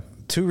 Yeah.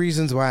 2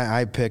 reasons why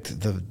I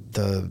picked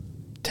the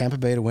Tampa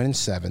Bay to win in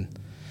 7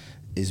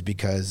 is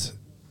because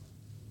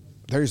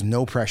there's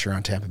no pressure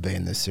on Tampa Bay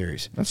in this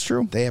series. That's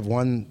true. They have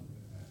won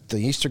the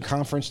Eastern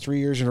Conference 3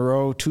 years in a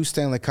row, 2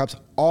 Stanley Cups.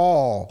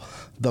 All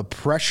the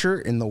pressure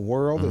in the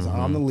world is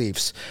on the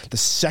Leafs. The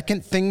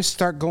second things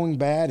start going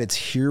bad, it's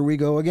here we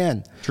go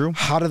again. True.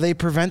 How do they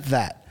prevent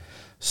that?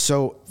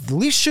 So the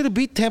Leafs should have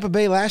beat Tampa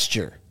Bay last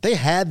year. They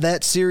had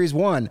that series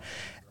won,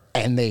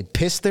 and they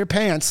pissed their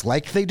pants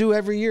like they do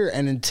every year.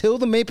 And until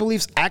the Maple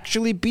Leafs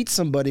actually beat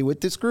somebody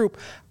with this group,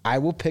 I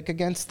will pick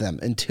against them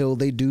until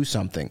they do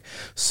something.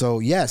 So,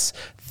 yes,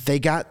 they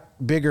got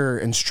bigger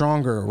and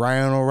stronger.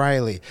 Ryan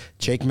O'Reilly,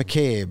 Jake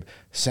McCabe,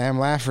 Sam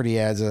Lafferty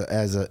adds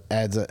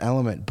an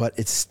element, but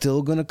it's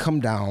still going to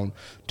come down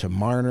to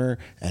Marner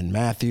and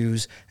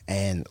Matthews.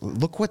 And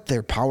look what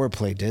their power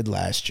play did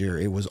last year.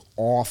 It was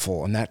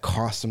awful, and that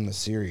cost them the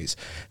series.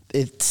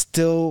 It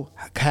still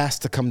has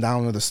to come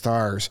down to the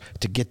Stars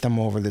to get them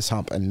over this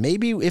hump. And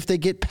maybe if they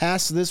get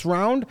past this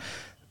round,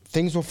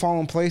 things will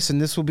fall in place,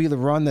 and this will be the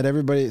run that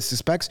everybody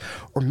suspects.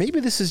 Or maybe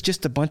this is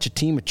just a bunch of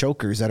team of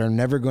chokers that are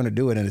never going to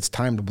do it, and it's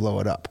time to blow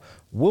it up.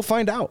 We'll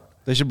find out.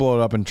 They should blow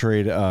it up and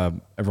trade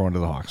everyone to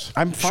the Hawks.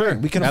 I'm fine. Sure,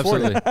 we can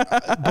afford it.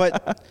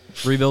 But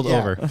rebuild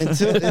over.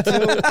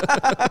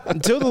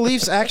 Until the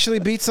Leafs actually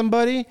beat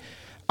somebody,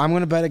 I'm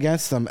going to bet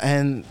against them.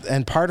 And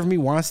part of me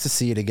wants to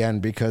see it again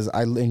because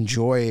I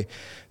enjoy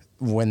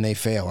when they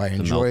fail. I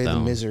enjoy the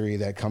misery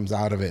that comes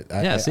out of it.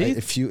 Yeah,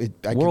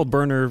 world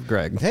burner,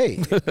 Greg.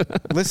 Hey,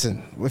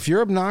 listen, if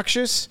you're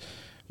obnoxious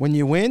when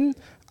you win,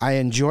 I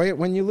enjoy it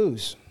when you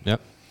lose.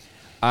 Yep.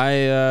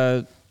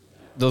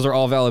 Those are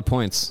all valid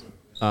points.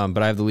 But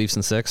I have the Leafs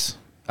in 6.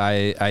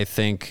 I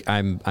think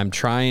I'm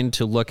trying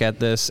to look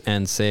at this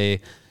and say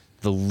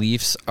the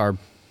Leafs are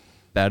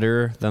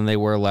better than they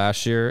were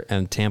last year,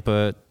 and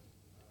Tampa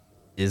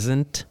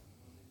isn't.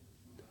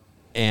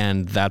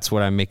 And that's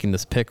what I'm making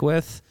this pick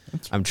with.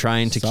 I'm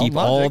trying to keep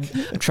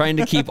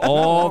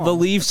all the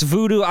Leafs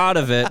voodoo out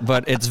of it,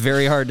 but it's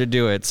very hard to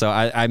do it. So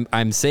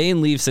I'm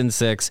saying Leafs in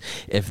 6.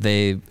 If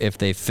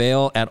they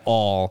fail at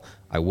all,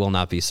 I will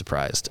not be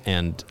surprised,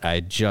 and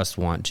I just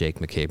want Jake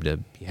McCabe to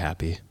be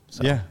happy.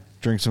 So. Yeah,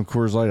 drink some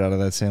Coors Light out of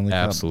that Stanley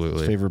Cup. Absolutely.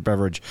 His favorite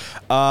beverage.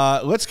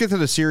 Let's get to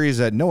the series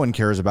that no one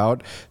cares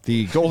about,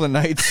 the Golden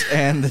Knights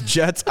and the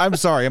Jets. I'm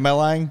sorry, am I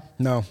lying?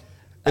 No.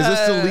 Is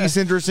this the least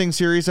interesting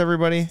series,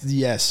 everybody?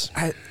 Yes.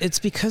 It's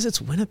because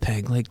it's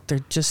Winnipeg. Like, they're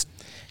just...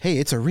 Hey,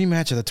 it's a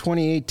rematch of the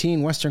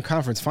 2018 Western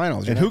Conference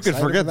Finals. And who could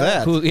forget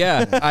that?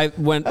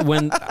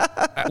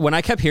 When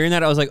I kept hearing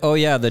that, I was like, "Oh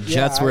yeah, the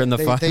Jets were in the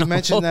final." They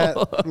mentioned that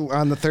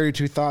on the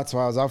 32 Thoughts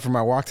while I was out for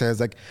my walk today. I was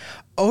like,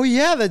 "Oh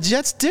yeah, the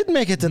Jets did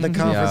make it to the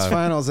conference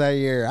finals that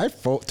year." I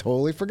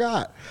totally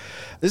forgot.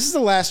 This is the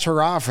last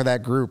hurrah for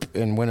that group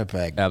in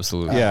Winnipeg.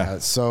 Absolutely,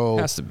 So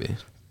it has to be.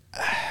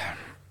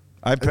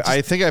 I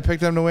think I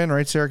picked them to win,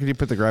 right, Sarah? Could you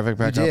put the graphic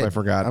back up? I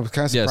forgot. I was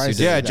kind of surprised.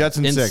 Yeah, Jets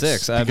in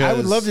 6. I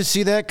would love to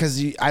see that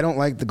because I don't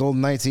like the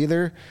Golden Knights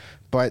either.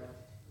 But,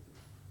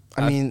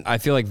 I mean... I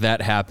feel like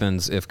that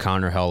happens if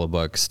Connor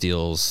Hellebuck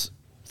steals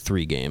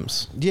 3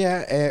 games.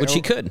 Yeah. Which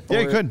he could. Yeah,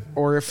 he could.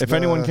 Or if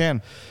anyone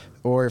can.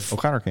 Or if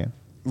O'Connor can.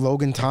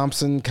 Logan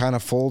Thompson kind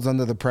of folds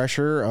under the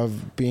pressure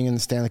of being in the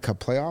Stanley Cup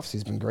playoffs.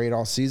 He's been great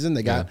all season.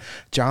 They got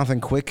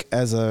Jonathan Quick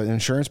as an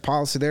insurance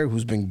policy there,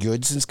 who's been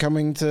good since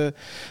coming to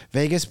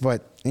Vegas.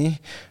 But, I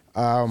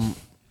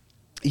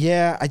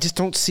just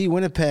don't see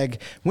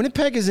Winnipeg.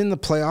 Winnipeg is in the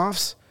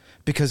playoffs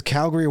because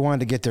Calgary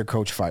wanted to get their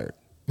coach fired.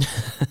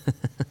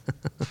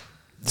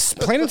 It's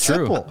plain and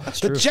simple.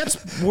 The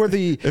Jets were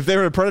the... If they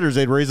were the Predators,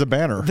 they'd raise a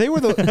banner. They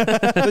were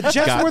the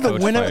Jets were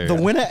the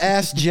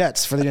winner-ass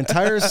Jets for the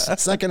entire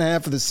second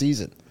half of the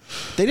season.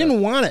 They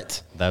didn't want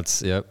it.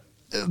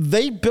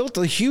 They built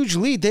a huge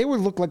lead. They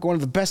looked like one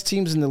of the best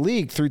teams in the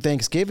league through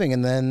Thanksgiving,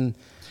 and then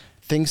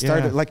things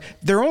started. Like,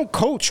 their own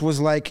coach was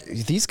like,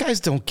 "These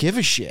guys don't give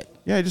a shit.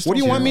 What do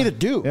you want me to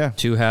do?" Yeah.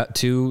 Two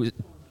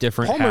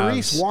different Paul halves.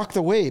 Maurice walked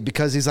away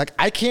because he's like,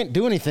 "I can't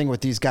do anything with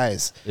these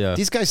guys. Yeah.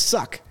 These guys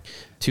suck."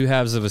 2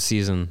 halves of a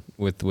season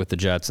with the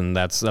Jets, and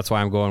that's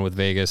why I'm going with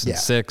Vegas. In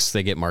 6,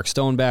 they get Mark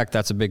Stone back.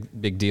 That's a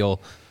big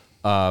deal.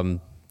 I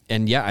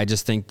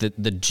just think that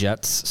the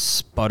Jets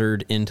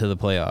sputtered into the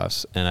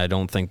playoffs, and I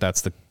don't think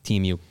that's the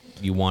team you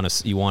want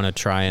to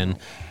try and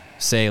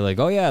say like,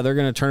 oh yeah, they're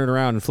going to turn it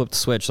around and flip the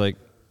switch. Like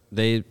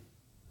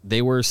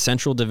they were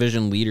Central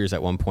Division leaders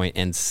at one point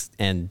and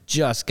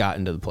just got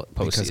into the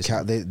postseason.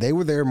 Because they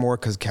were there more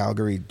because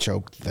Calgary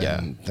choked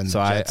than so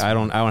the Jets. I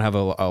don't have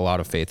a lot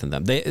of faith in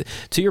them. They,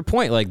 to your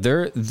point, like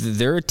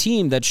they're a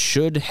team that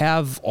should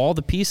have all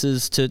the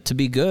pieces to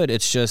be good.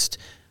 It's just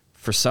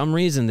for some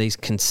reason they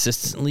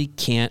consistently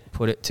can't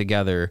put it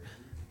together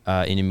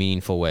in a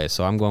meaningful way.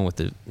 So I'm going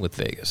with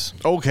Vegas.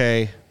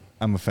 Okay,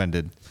 I'm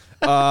offended.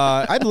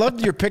 I'd love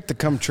your pick to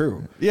come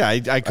true. Yeah, I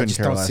couldn't I just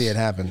care don't less. see it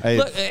happen.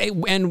 Look,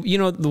 and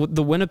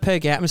the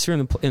Winnipeg atmosphere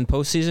in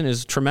postseason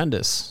is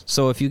tremendous.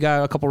 So if you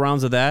got a couple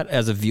rounds of that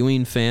as a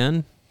viewing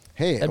fan,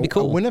 that'd be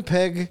cool. A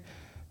Winnipeg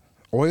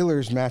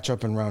Oilers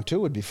matchup in round 2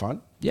 would be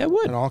fun. Yeah, it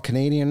would. An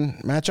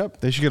all-Canadian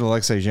matchup. They should get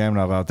Alexei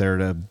Zhamnov out there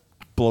to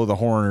blow the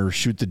horn or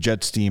shoot the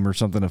jet steam or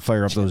something to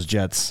fire up those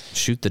jets.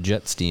 Shoot the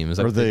jet steam. Is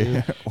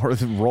that or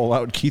they roll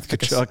out Keith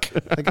Tkachuk.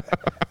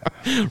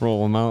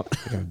 Roll them out.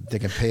 They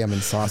can pay him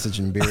in sausage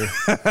and beer.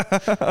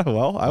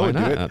 Well, I would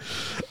do it.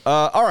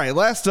 All right,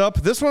 last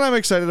up. This one I'm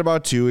excited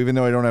about too, even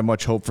though I don't have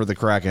much hope for the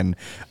Kraken.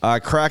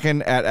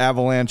 Kraken at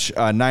Avalanche,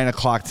 9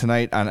 o'clock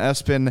tonight on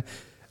ESPN.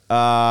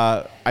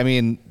 I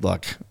mean,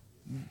 look,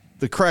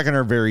 the Kraken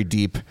are very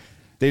deep.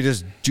 They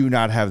just do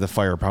not have the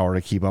firepower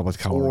to keep up with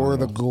Colorado. Or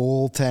the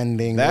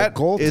goaltending. That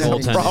is a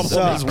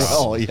problem as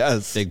well,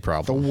 yes. Big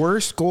problem. The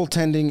worst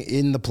goaltending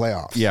in the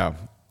playoffs. Yeah.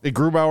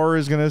 Grubauer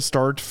is going to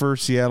start for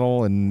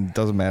Seattle, and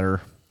doesn't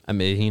matter. I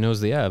mean, he knows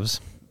the Avs.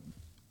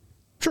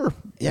 Sure.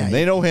 Yeah, and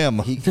they know him.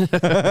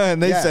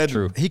 And they said,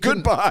 true.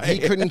 Goodbye. He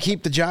couldn't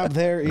keep the job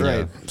there.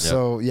 Right.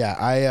 So,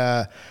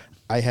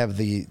 I have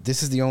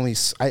this is the only,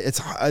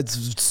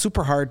 it's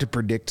super hard to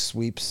predict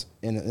sweeps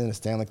in a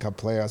Stanley Cup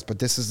playoffs, but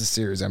this is the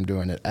series I'm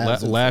doing it.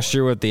 Last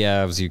year with the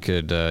Avs,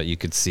 you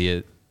could see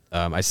it.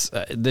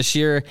 This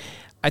year,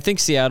 I think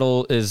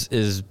Seattle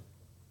is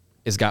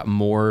got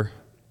more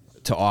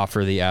to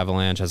offer the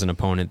Avalanche as an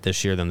opponent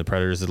this year than the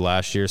Predators did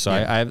last year. So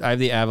I have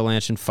the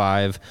Avalanche in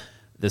 5.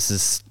 This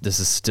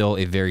is still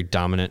a very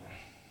dominant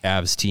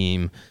Avs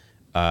team.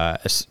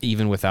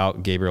 Even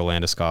without Gabriel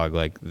Landeskog,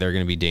 like they're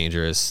going to be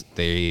dangerous.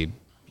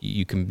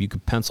 You can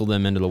pencil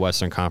them into the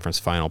Western Conference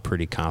Final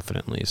pretty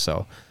confidently.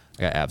 So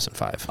I got Avs in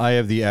 5. I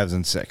have the Avs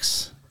in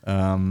 6.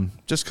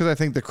 Just because I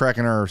think the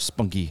Kraken are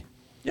spunky.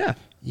 Yeah.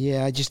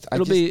 Yeah,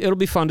 It'll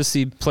be fun to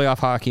see playoff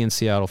hockey in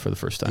Seattle for the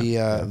first time.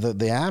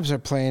 The Avs are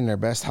playing their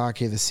best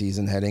hockey of the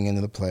season heading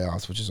into the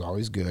playoffs, which is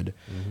always good.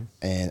 Mm-hmm.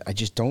 And I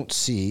just don't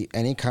see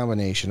any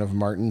combination of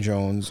Martin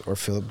Jones or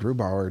Philip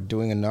Grubauer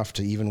doing enough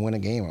to even win a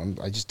game.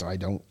 I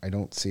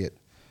don't see it.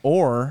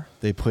 Or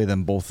they play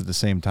them both at the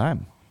same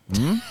time.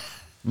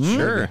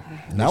 Sure.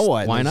 Now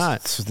what? Why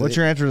not? What's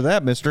your answer to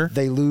that, mister?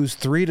 They lose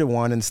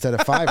 3-1 instead of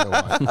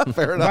 5-1.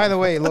 Fair enough. By the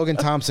way, Logan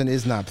Thompson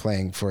is not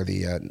playing for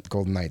the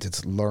Golden Knights.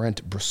 It's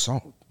Laurent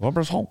Brossoit.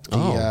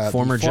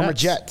 Former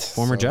Jet.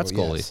 Former Jets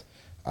goalie. Yes.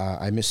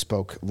 I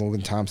misspoke.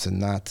 Logan Thompson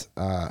not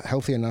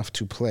healthy enough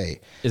to play.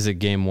 Is it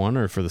game 1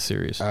 or for the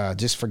series?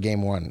 Just for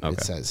game 1, okay.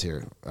 It says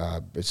here.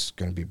 It's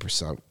going to be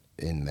Brossoit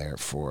in there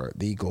for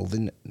the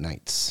Golden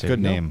Knights. Good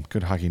name.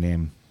 Good hockey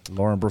name.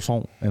 Lauren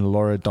Brossoit and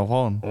Laura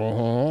Dolphin.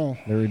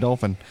 Larry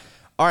Dolphin.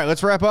 All right,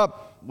 let's wrap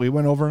up. We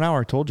went over an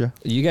hour, I told you.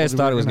 You guys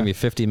thought it was going to be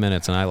 50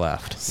 minutes, and I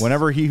laughed.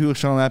 Whenever He Who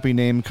Shall Not Be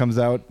Named comes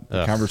out,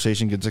 the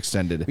conversation gets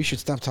extended. We should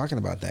stop talking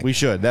about that. We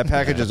should. That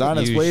package is on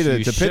its way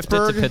to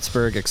Pittsburgh. To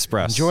Pittsburgh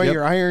Express. Enjoy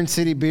your Iron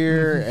City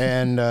beer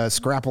and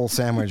scrapple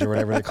sandwich or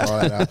whatever they call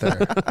it out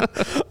there.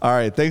 All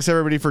right, thanks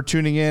everybody for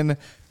tuning in.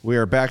 We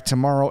are back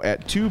tomorrow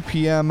at 2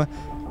 p.m.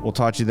 We'll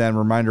talk to you then.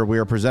 Reminder, we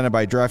are presented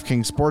by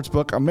DraftKings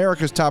Sportsbook,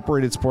 America's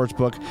top-rated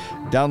sportsbook.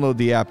 Download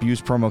the app. Use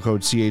promo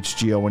code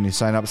CHGO when you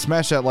sign up.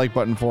 Smash that like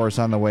button for us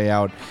on the way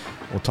out.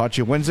 We'll talk to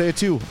you Wednesday at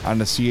 2 on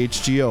the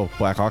CHGO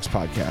Blackhawks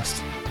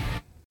Podcast.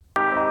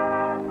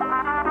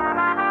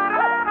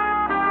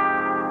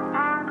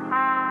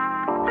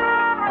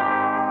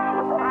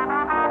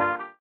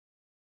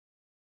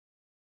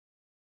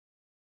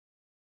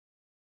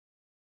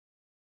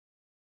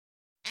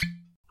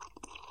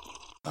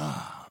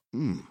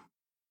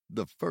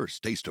 The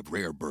first taste of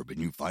rare bourbon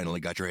you finally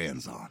got your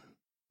hands on.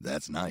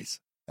 That's nice.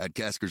 At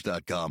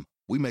Caskers.com,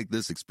 we make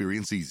this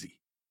experience easy.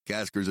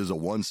 Caskers is a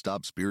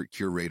one-stop spirit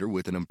curator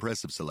with an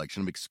impressive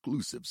selection of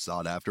exclusive,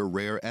 sought-after,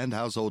 rare, and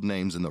household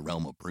names in the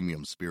realm of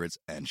premium spirits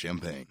and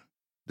champagne.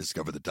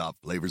 Discover the top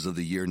flavors of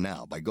the year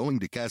now by going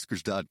to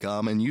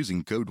Caskers.com and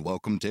using code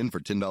WELCOME10 for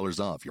 $10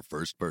 off your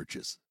first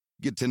purchase.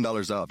 Get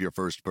 $10 off your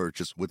first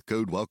purchase with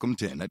code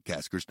WELCOME10 at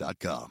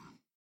Caskers.com.